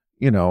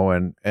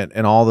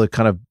 and all the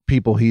kind of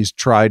people he's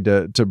tried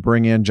to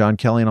bring in, John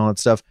Kelly and all that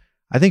stuff.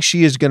 I think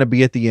she is going to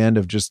be at the end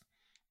of just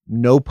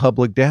no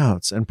public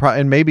doubts and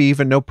maybe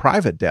even no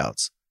private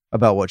doubts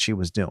about what she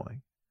was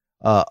doing.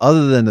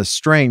 Other than the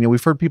strain,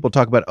 we've heard people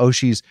talk about,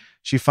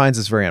 she finds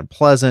this very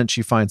unpleasant.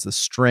 She finds the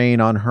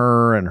strain on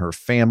her and her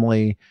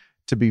family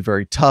to be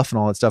very tough and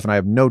all that stuff. And I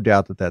have no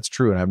doubt that that's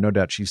true. And I have no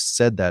doubt she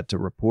said that to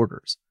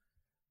reporters.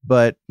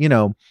 But,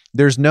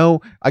 there's no,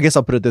 I guess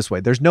I'll put it this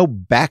way. There's no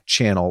back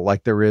channel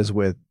like there is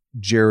with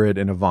Jared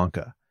and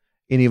Ivanka,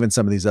 and even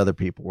some of these other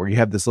people, where you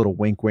have this little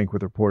wink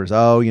with reporters.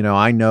 Oh,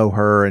 I know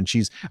her, and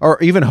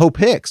or even Hope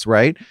Hicks,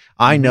 right?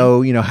 I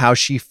know, how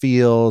she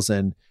feels,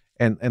 and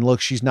look,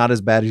 she's not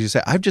as bad as you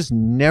say. I've just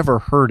never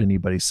heard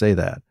anybody say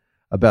that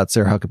about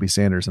Sarah Huckabee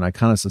Sanders, and I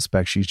kind of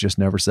suspect she's just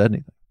never said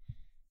anything.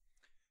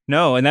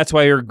 No, and that's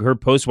why her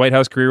post White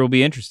House career will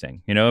be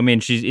interesting.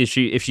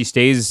 If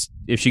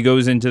she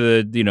goes into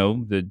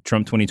the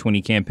Trump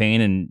 2020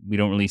 campaign, and we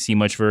don't really see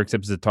much for her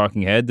except as a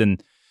talking head, then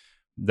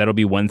that'll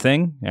be one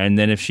thing. And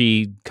then if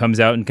she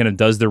comes out and kind of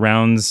does the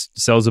rounds,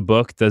 sells a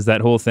book, does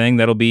that whole thing,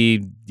 that'll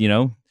be,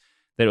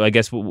 that I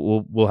guess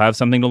we'll have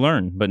something to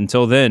learn. But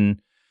until then,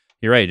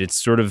 you're right.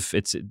 It's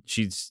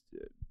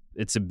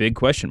a big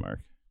question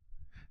mark.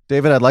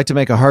 David, I'd like to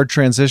make a hard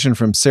transition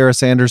from Sarah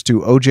Sanders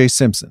to O.J.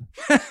 Simpson.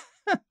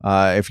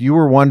 If you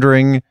were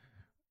wondering,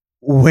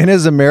 when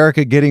is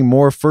America getting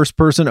more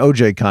first-person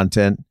OJ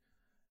content?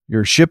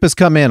 Your ship has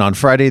come in. On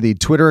Friday, the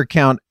Twitter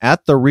account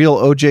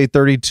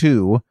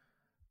 @TheRealOJ32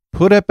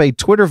 put up a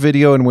Twitter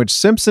video in which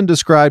Simpson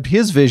described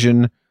his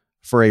vision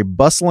for a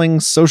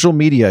bustling social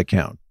media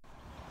account.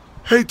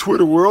 Hey,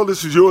 Twitter world,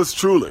 this is yours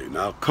truly.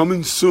 Now,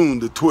 coming soon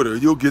to Twitter,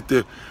 you'll get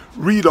to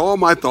read all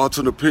my thoughts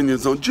and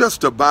opinions on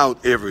just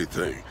about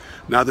everything.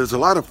 Now, there's a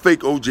lot of fake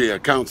OJ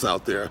accounts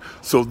out there,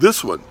 so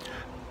this one,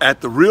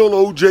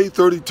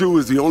 @TheRealOJ32,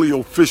 is the only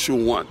official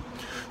one.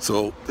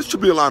 So this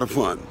should be a lot of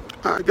fun.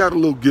 I got a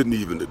little getting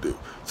even to do.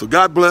 So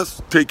God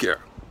bless. Take care.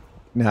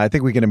 Now, I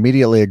think we can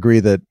immediately agree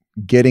that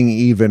getting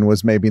even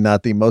was maybe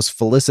not the most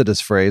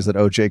felicitous phrase that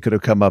OJ could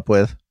have come up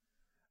with,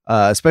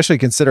 especially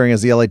considering,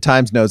 as the LA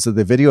Times notes, that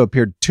the video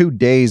appeared 2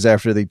 days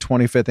after the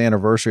 25th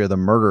anniversary of the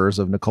murders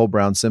of Nicole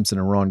Brown Simpson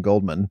and Ron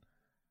Goldman.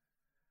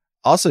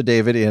 Also,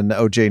 David, in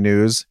OJ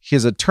news,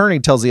 his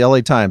attorney tells the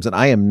LA Times, and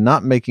I am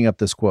not making up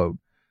this quote,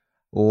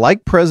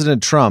 like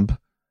President Trump,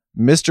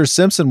 Mr.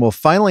 Simpson will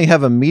finally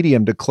have a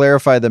medium to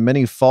clarify the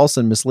many false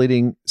and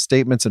misleading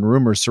statements and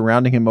rumors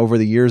surrounding him over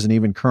the years and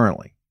even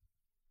currently.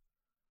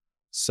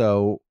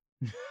 So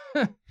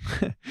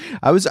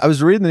I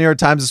was reading the New York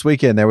Times this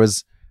weekend. There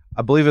was,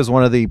 I believe it was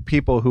one of the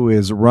people who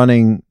is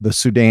running the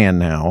Sudan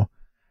now,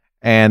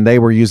 and they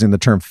were using the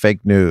term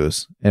fake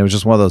news. And it was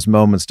just one of those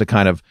moments to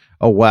kind of,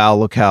 oh, wow,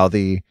 look how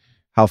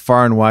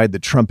far and wide the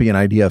Trumpian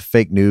idea of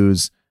fake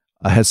news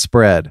has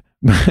spread.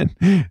 But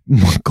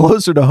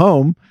closer to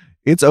home,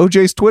 it's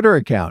OJ's Twitter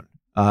account,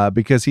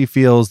 because he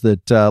feels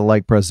that,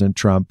 like President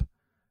Trump,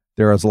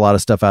 there is a lot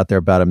of stuff out there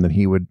about him that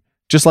he would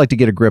just like to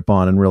get a grip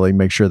on and really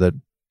make sure that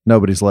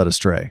nobody's led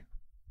astray.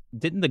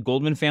 Didn't the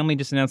Goldman family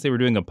just announce they were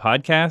doing a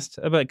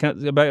podcast about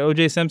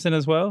OJ Simpson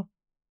as well?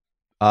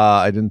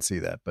 I didn't see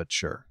that, but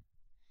sure.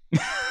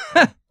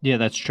 Yeah,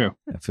 that's true.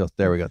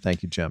 There we go.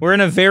 Thank you, Jim. We're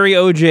in a very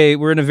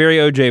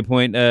OJ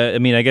point. I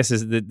mean, I guess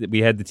we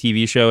had the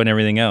TV show and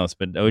everything else,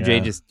 but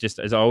OJ just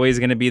is always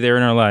going to be there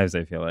in our lives,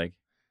 I feel like.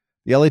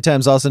 The LA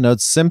Times also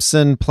notes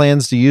Simpson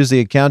plans to use the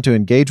account to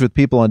engage with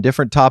people on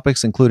different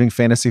topics, including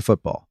fantasy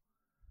football.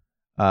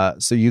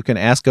 So you can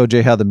ask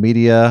OJ how the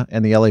media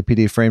and the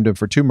LAPD framed him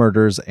for 2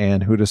 murders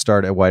and who to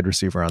start at wide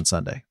receiver on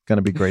Sunday. Going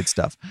to be great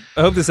stuff.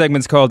 I hope the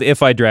segment's called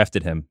If I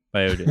Drafted Him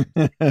by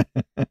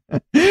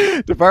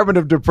OJ. Department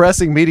of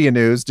Depressing Media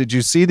News. Did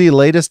you see the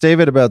latest,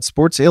 David, about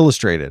Sports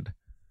Illustrated?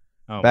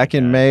 Oh, Back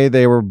in May,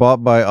 they were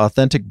bought by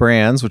Authentic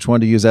Brands, which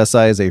wanted to use SI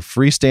as a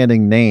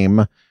freestanding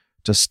name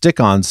to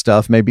stick on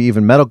stuff, maybe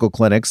even medical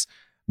clinics.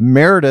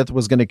 Meredith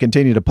was going to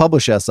continue to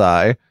publish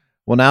SI.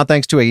 Well, now,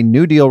 thanks to a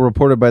new deal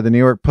reported by the New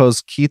York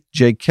Post, Keith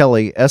J.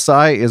 Kelly,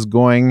 SI is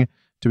going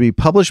to be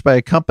published by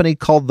a company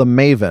called The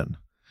Maven.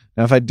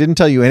 Now, if I didn't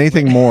tell you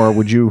anything more,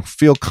 would you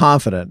feel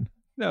confident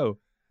No.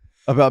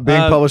 about being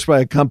published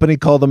by a company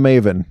called The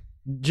Maven?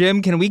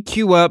 Jim, can we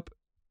cue up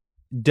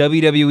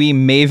WWE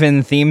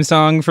Maven theme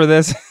song for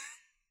this?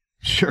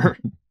 Sure.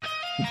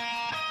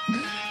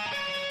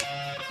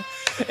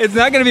 It's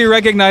not going to be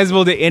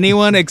recognizable to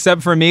anyone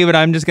except for me, but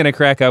I'm just going to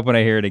crack up when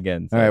I hear it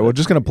again. So All right, we're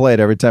just going to play it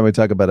every time we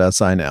talk about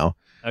SI now.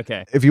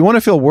 Okay. If you want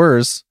to feel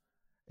worse,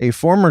 a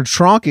former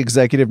Tronc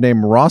executive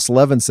named Ross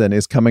Levinson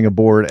is coming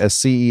aboard as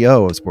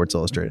CEO of Sports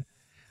Illustrated.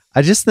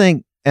 I just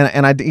think,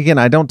 and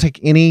I don't take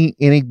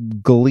any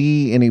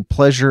glee, any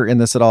pleasure in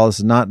this at all. This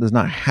is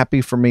not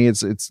happy for me.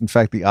 It's in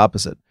fact the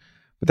opposite.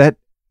 But that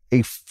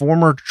a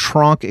former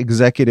Tronc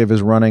executive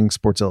is running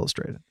Sports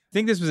Illustrated. I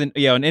think this was an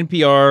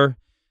NPR.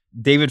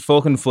 David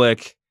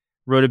Folkenflik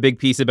wrote a big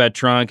piece about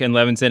Tronc and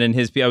Levinson,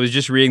 and I was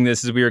just reading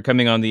this as we were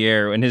coming on the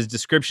air, and his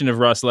description of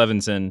Ross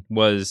Levinson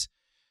was,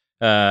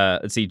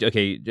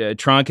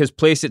 Tronc has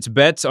placed its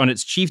bets on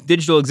its chief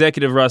digital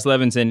executive, Ross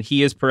Levinson.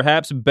 He is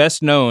perhaps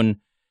best known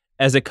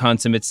as a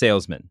consummate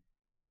salesman.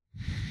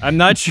 I'm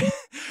not sure.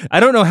 I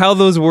don't know how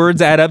those words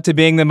add up to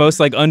being the most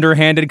like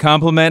underhanded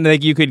compliment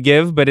that you could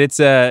give, but it's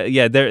I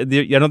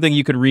don't think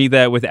you could read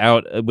that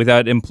without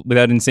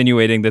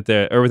insinuating that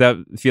without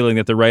feeling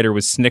that the writer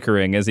was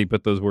snickering as he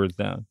put those words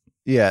down.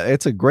 Yeah,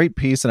 it's a great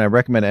piece, and I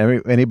recommend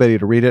anybody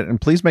to read it.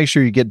 And please make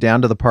sure you get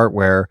down to the part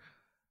where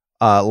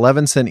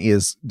Levinson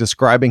is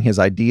describing his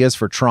ideas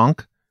for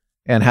Tronc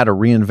and how to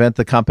reinvent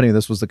the company.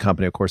 This was the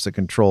company, of course, that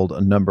controlled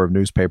a number of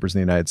newspapers in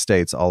the United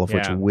States, all of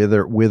which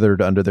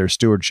withered under their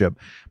stewardship.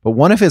 But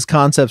one of his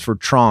concepts for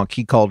Tronc,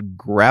 he called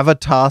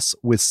gravitas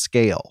with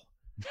scale.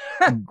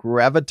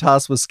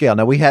 Gravitas with scale.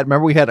 Now, we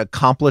had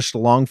accomplished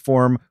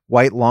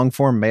white long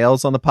form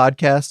males on the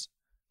podcast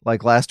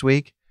like last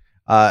week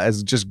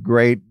as just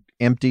great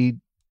empty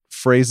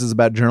phrases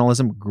about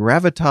journalism.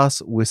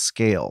 Gravitas with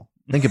scale.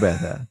 Think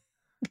about that.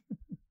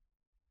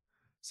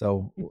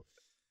 So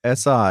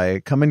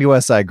SI, coming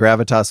to SI,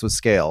 gravitas with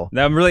scale.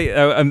 Now I'm really,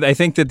 I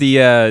think that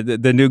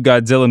the new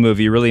Godzilla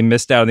movie really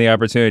missed out on the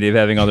opportunity of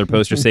having all their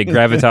posters say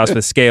gravitas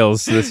with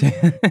scales.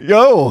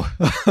 Yo,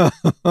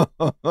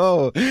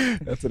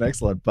 that's an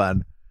excellent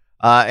pun.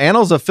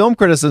 Annals of film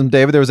criticism,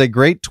 David. There was a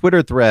great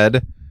Twitter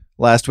thread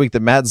last week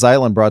that Matt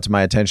Zeitlin brought to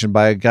my attention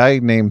by a guy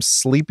named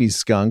Sleepy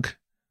Skunk.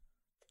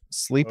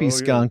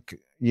 Skunk.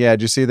 Yeah,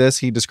 did you see this?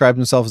 He described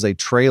himself as a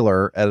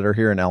trailer editor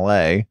here in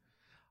LA.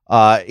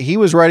 He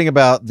was writing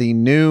about the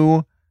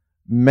new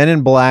Men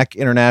in Black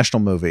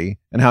International movie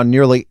and how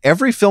nearly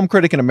every film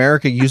critic in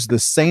America used the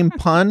same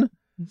pun.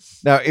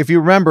 Now, if you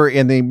remember,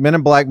 in the Men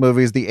in Black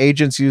movies, the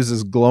agents use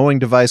this glowing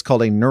device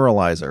called a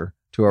neuralizer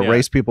to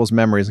erase people's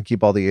memories and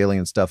keep all the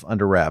alien stuff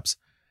under wraps.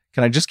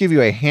 Can I just give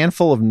you a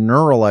handful of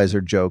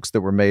neuralizer jokes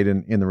that were made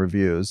in the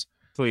reviews?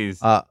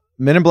 Please.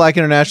 Men in Black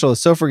International is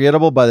so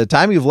forgettable. By the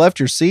time you've left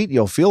your seat,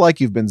 you'll feel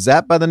like you've been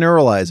zapped by the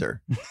neuralizer.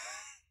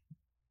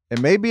 It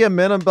may be a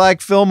Men in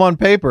Black film on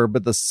paper,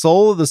 but the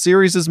soul of the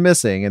series is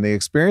missing, and the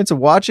experience of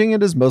watching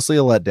it is mostly a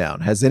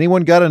letdown. Has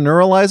anyone got a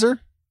neuralizer?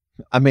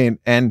 I mean,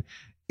 and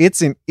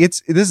this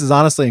is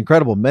honestly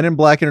incredible. Men in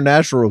Black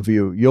International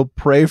review, you'll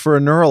pray for a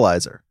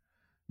neuralizer.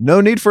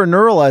 No need for a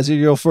neuralizer.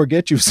 You'll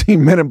forget you've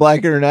seen Men in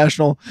Black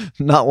International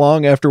not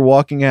long after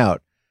walking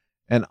out.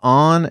 And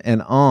on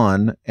and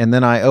on. And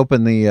then I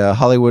opened the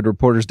Hollywood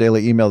Reporter's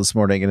Daily email this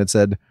morning, and it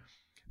said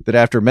that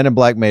after Men in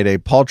Black made a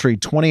paltry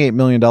 $28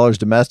 million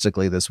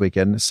domestically this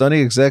weekend,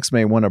 Sony execs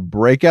may want to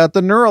break out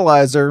the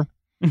neuralizer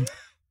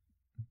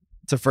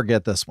to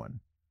forget this one.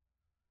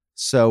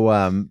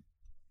 So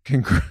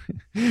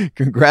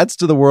congrats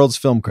to the world's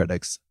film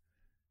critics.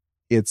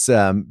 It's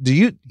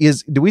do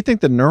we think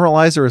the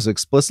neuralizer is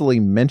explicitly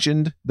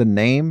mentioned the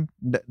name?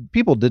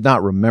 People did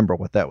not remember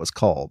what that was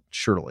called,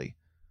 surely.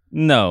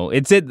 No,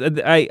 as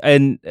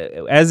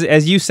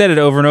you said it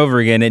over and over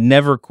again, it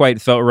never quite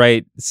felt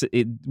right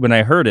when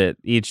I heard it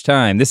each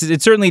time.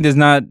 It certainly does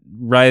not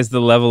rise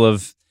the level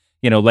of,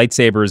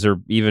 lightsabers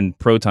or even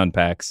proton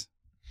packs.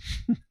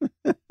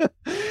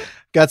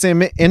 Got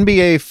some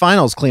NBA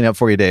Finals cleanup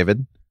for you,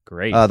 David.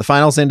 Great. The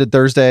finals ended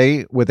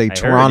Thursday with a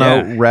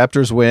Toronto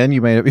Raptors win.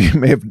 You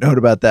may have known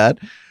about that.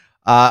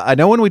 I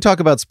know when we talk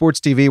about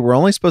sports TV, we're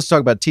only supposed to talk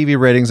about TV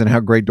ratings and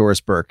how great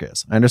Doris Burke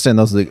is. I understand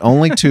those are the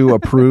only two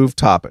approved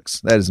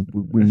topics. That is,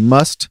 we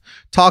must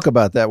talk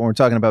about that when we're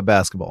talking about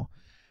basketball.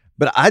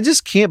 But I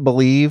just can't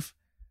believe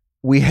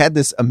we had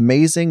this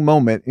amazing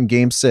moment in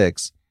Game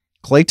 6.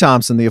 Klay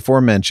Thompson, the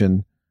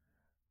aforementioned,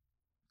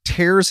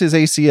 tears his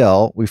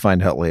ACL, we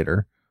find out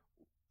later,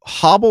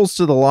 hobbles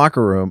to the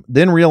locker room,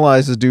 then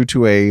realizes due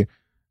to a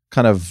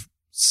kind of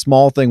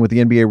small thing with the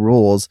NBA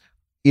rules,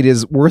 it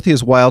is worth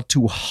his while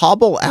to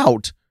hobble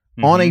out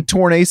on a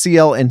torn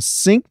ACL and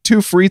sink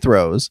 2 free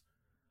throws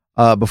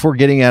before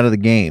getting out of the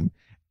game.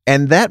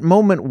 And that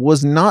moment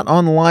was not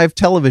on live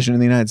television in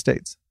the United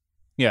States.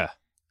 Yeah.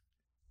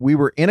 We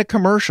were in a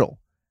commercial,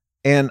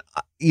 and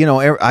I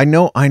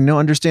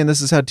understand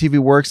this is how TV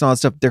works and all that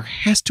stuff. There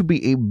has to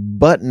be a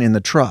button in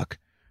the truck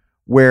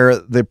where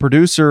the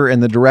producer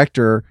and the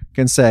director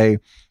can say,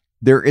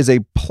 there is a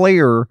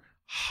player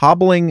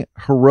hobbling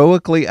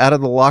heroically out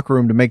of the locker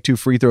room to make 2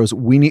 free throws.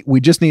 We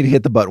just need to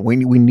hit the button. We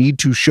need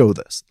to show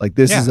this. Like,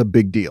 this is a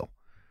big deal.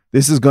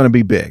 This is going to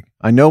be big.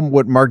 I know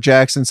what Mark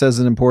Jackson says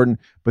is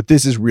important, but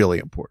this is really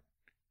important.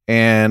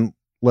 And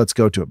let's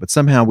go to it. But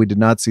somehow we did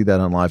not see that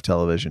on live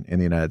television in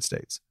the United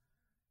States.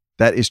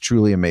 That is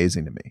truly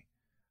amazing to me.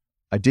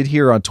 I did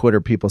hear on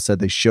Twitter, people said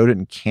they showed it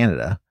in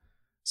Canada.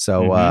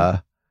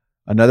 So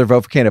another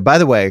vote for Canada. By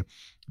the way,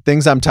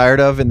 things I'm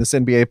tired of in this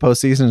NBA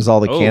postseason is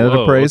all the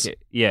Canada praise. Okay.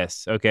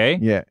 Yes. Okay.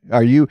 Yeah.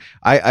 Are you?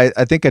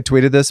 I think I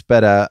tweeted this,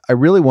 but I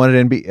really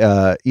wanted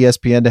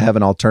ESPN to have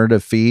an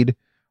alternative feed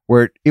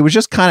where it was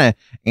just kind of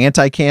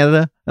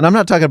anti-Canada, and I'm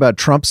not talking about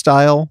Trump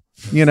style,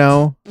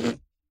 insults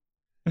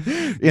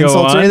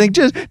or anything.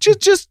 Just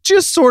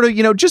sort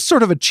of, just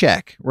sort of a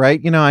check, right?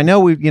 I know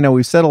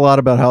we've said a lot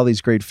about how these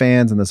great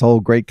fans and this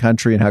whole great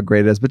country and how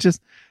great it is, but just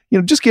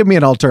give me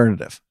an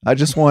alternative. I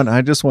just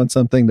want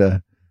something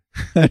to.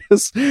 I'm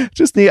just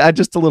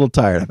a little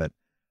tired of it.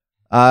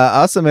 I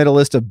also made a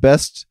list of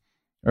best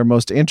or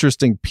most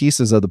interesting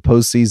pieces of the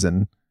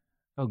postseason.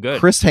 Oh,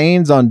 good. Chris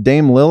Haynes on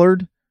Dame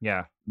Lillard.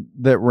 Yeah.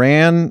 That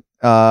ram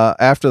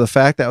after the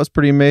fact. That was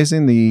pretty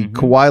amazing. The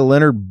Kawhi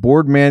Leonard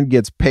boardman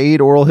gets paid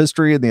oral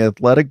history in The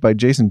Athletic by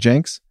Jason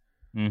Jenks.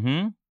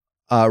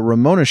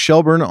 Ramona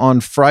Shelburne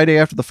on Friday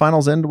after the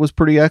finals ended was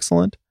pretty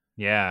excellent.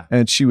 Yeah.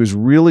 And she was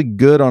really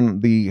good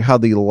on how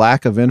the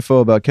lack of info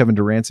about Kevin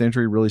Durant's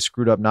injury really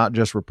screwed up not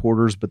just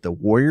reporters, but the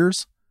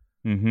Warriors,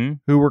 who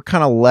were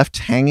kind of left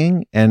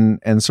hanging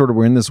and sort of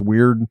were in this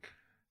weird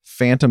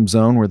phantom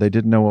zone where they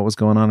didn't know what was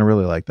going on. I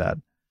really like that.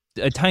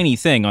 A tiny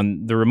thing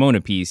on the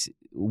Ramona piece.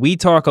 We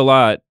talk a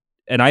lot,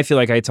 and I feel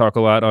like I talk a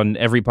lot on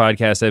every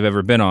podcast I've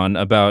ever been on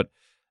about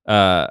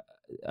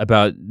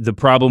the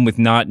problem with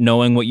not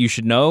knowing what you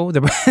should know.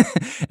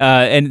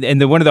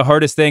 And one of the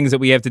hardest things that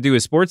we have to do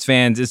as sports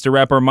fans is to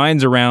wrap our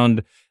minds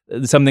around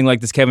something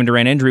like this Kevin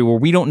Durant injury, where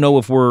we don't know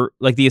if we're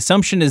like, the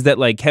assumption is that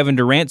like Kevin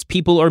Durant's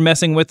people are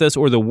messing with us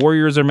or the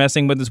Warriors are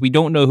messing with us. We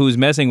don't know who's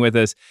messing with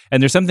us.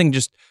 And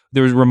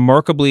there's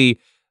remarkably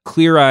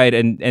clear-eyed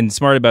and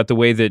smart about the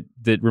way that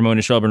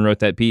Ramona Shelburne wrote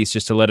that piece,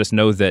 just to let us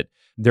know that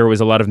there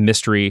was a lot of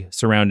mystery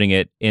surrounding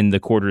it in the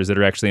quarters that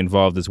are actually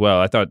involved as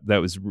well. I thought that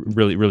was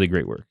really, really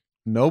great work.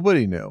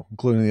 Nobody knew,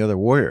 including the other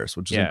Warriors,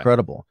 which is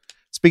incredible.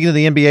 Speaking of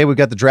the NBA, we've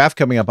got the draft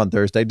coming up on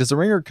Thursday. Does the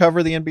Ringer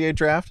cover the NBA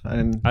draft?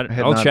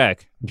 I'll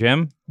check.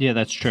 Jim? Yeah,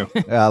 that's true.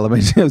 Let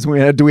me.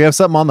 Do we have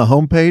something on the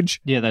homepage?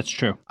 Yeah, that's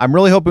true. I'm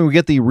really hoping we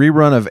get the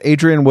rerun of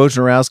Adrian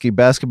Wojnarowski,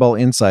 Basketball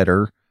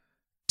Insider,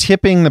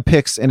 tipping the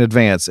picks in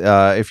advance.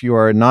 If you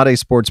are not a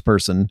sports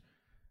person,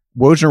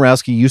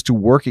 Wojnarowski used to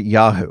work at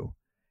Yahoo,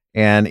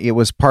 and it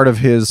was part of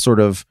his sort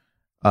of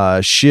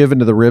shiv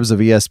into the ribs of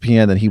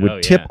ESPN that he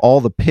would tip all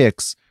the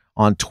picks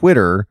on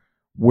Twitter,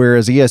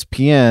 whereas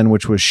ESPN,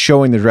 which was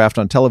showing the draft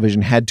on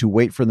television, had to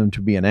wait for them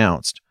to be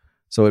announced.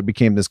 So it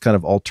became this kind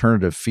of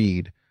alternative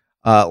feed.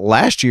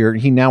 Last year,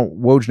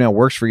 Woj now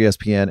works for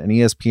ESPN, and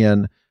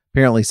ESPN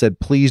apparently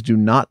said, please do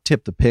not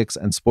tip the picks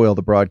and spoil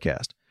the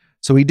broadcast.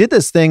 So he did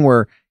this thing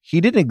where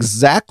he didn't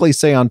exactly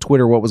say on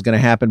Twitter what was going to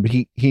happen, but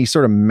he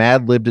sort of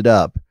mad-libbed it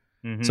up.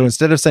 So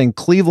instead of saying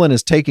Cleveland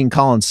is taking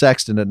Colin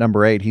Sexton at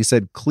number 8, he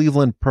said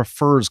Cleveland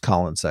prefers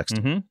Colin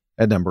Sexton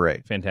at number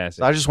 8.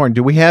 Fantastic. So I just wondered,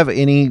 do we have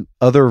any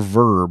other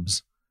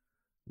verbs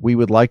we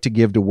would like to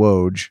give to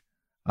Woj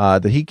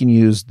that he can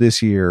use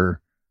this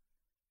year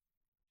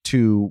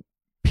to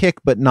pick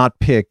but not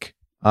pick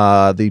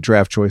the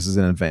draft choices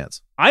in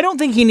advance? I don't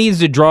think he needs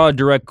to draw a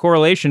direct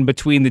correlation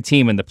between the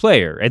team and the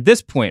player at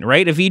this point,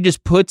 right? If he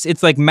just puts,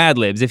 it's like Mad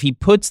Libs. If he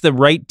puts the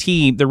right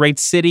team, the right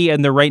city,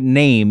 and the right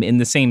name in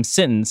the same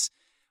sentence,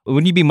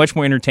 wouldn't you be much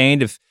more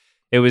entertained if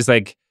it was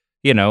like,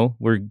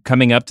 we're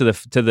coming up to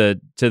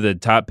the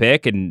top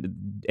pick,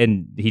 and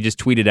he just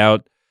tweeted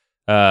out,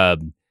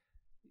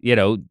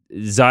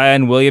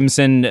 Zion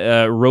Williamson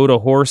rode a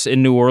horse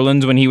in New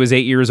Orleans when he was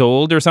 8 years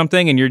old or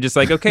something, and you're just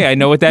like, okay, I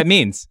know what that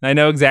means. I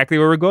know exactly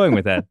where we're going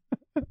with that.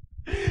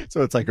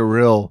 So it's like a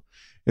real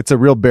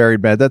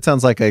buried bed. That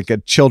sounds like a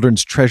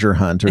children's treasure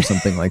hunt or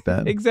something like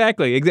that.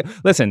 Exactly.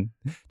 Listen,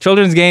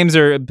 children's games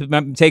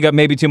take up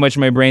maybe too much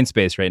of my brain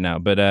space right now.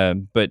 But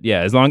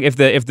yeah, as long if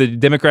the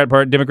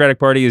Democratic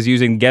Party is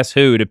using Guess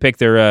Who to pick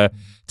their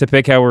to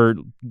pick how we're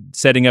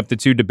setting up the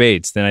two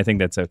debates, then I think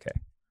that's okay.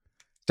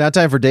 It's now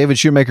time for David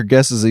Shoemaker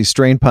guesses the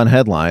strain pun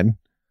headline.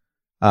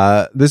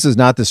 This is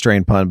not the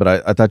strain pun,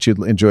 but I thought you'd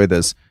enjoy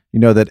this. You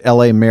know that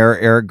L.A. Mayor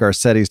Eric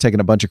Garcetti has taken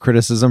a bunch of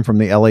criticism from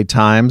the L.A.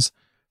 Times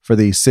for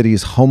the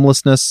city's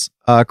homelessness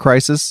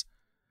crisis.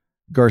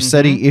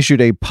 Garcetti issued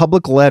a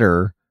public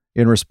letter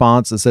in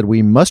response that said,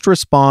 "We must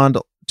respond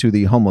to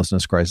the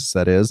homelessness crisis,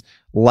 that is,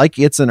 like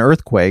it's an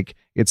earthquake.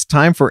 It's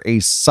time for a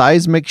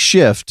seismic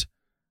shift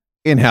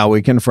in how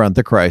we confront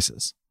the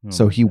crisis."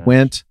 So he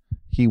went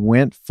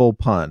full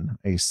pun,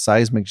 a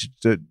seismic.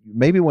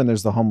 Maybe when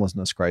there's the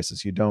homelessness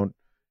crisis, you don't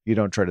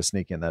try to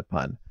sneak in that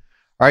pun.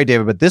 All right,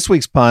 David, but this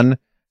week's pun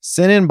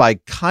sent in by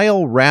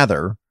Kyle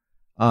Rather.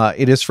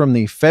 It is from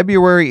the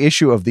February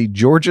issue of the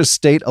Georgia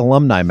State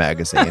Alumni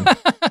Magazine.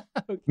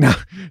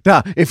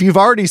 Now, if you've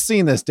already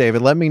seen this,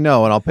 David, let me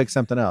know and I'll pick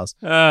something else.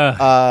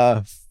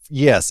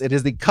 Yes, it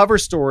is the cover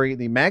story.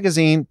 The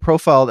magazine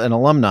profiled an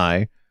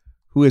alumni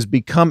who has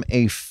become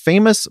a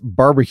famous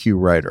barbecue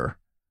writer,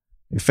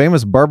 a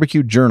famous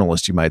barbecue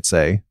journalist, you might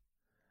say.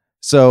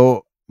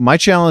 So my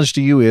challenge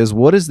to you is,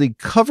 what is the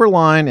cover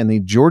line in the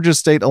Georgia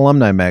State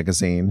Alumni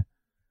Magazine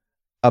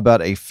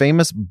about a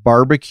famous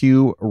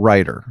barbecue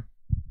writer?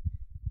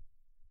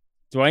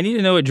 Do I need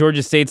to know what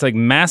Georgia State's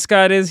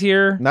mascot is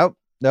here? Nope.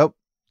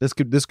 This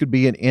could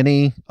be in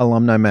any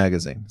alumni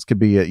magazine. This could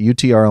be at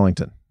UT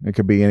Arlington. It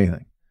could be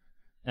anything.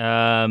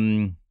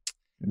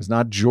 It's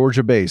not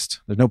Georgia based.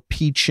 There's no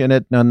peach in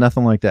it. No,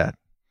 nothing like that.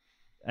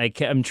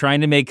 I'm trying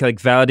to make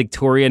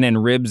valedictorian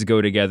and ribs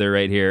go together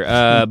right here.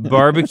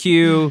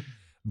 Barbecue,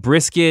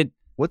 brisket.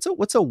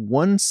 What's a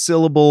one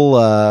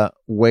syllable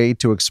way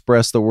to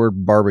express the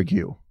word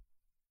barbecue?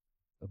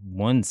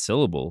 One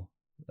syllable.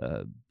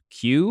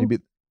 Q. Maybe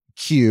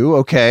Q.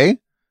 Okay.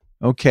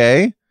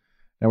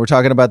 Now we're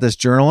talking about this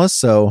journalist,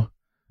 so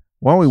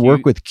why don't we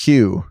work with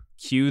Q?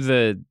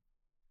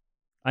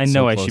 I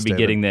know I should be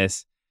getting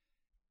this.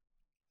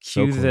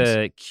 Q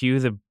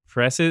the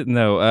presses?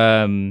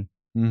 No.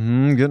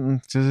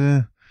 You're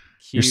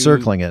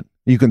circling it.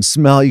 You can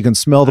smell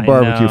the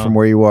barbecue from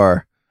where you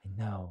are.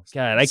 No.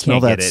 God, I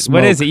can't get it. Smoke.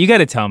 What is it? You got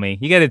to tell me.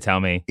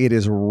 It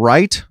is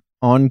right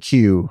on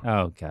cue.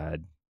 Oh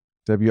God.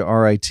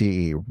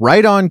 WRITE.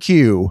 Right on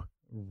cue.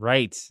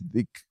 Right.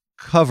 The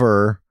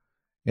cover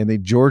in the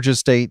Georgia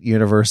State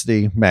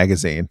University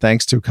magazine.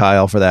 Thanks to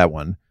Kyle for that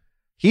one.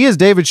 He is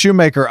David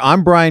Shoemaker.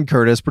 I'm Brian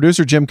Curtis.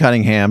 Producer Jim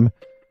Cunningham.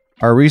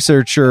 Our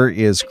researcher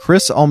is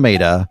Chris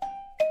Almeida.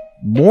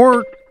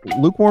 More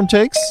lukewarm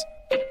takes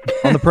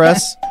on the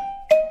press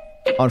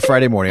on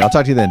Friday morning. I'll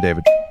talk to you then,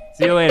 David.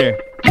 See you later.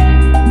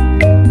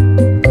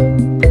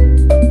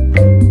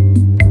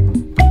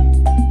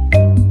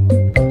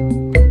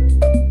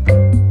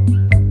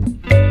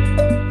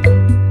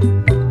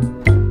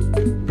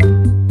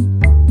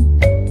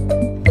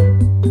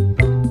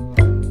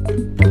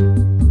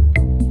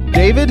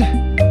 David?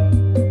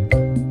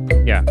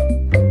 Yeah.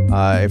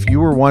 If you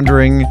were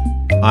wondering,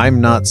 I'm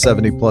not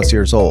 70 plus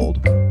years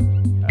old.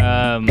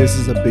 This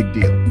is a big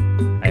deal.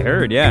 I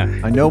heard, yeah.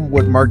 I know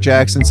what Mark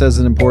Jackson says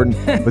is important,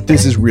 but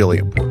this is really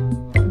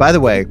important. By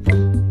the way,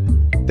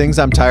 things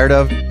I'm tired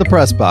of, the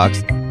press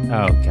box.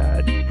 Oh,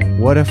 God.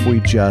 What if we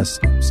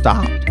just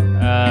stopped?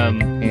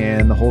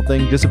 And the whole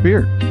thing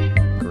disappeared?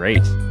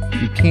 Great.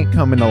 You can't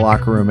come in the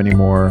locker room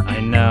anymore. I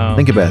know.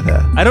 Think about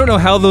that. I don't know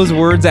how those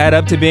words add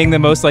up to being the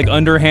most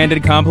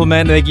underhanded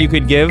compliment you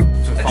could give.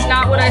 That's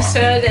not what I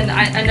said, and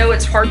I know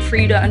it's hard for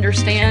you to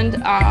understand.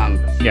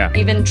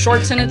 Even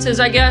short sentences,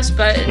 I guess,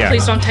 but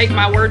please don't take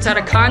my words out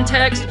of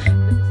context.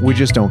 We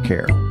just don't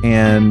care.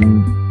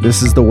 And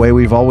this is the way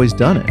we've always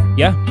done it.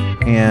 Yeah.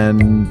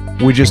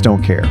 And we just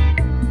don't care.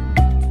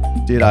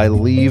 Did I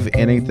leave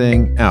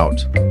anything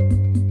out?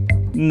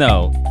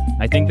 No.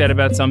 I think that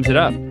about sums it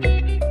up.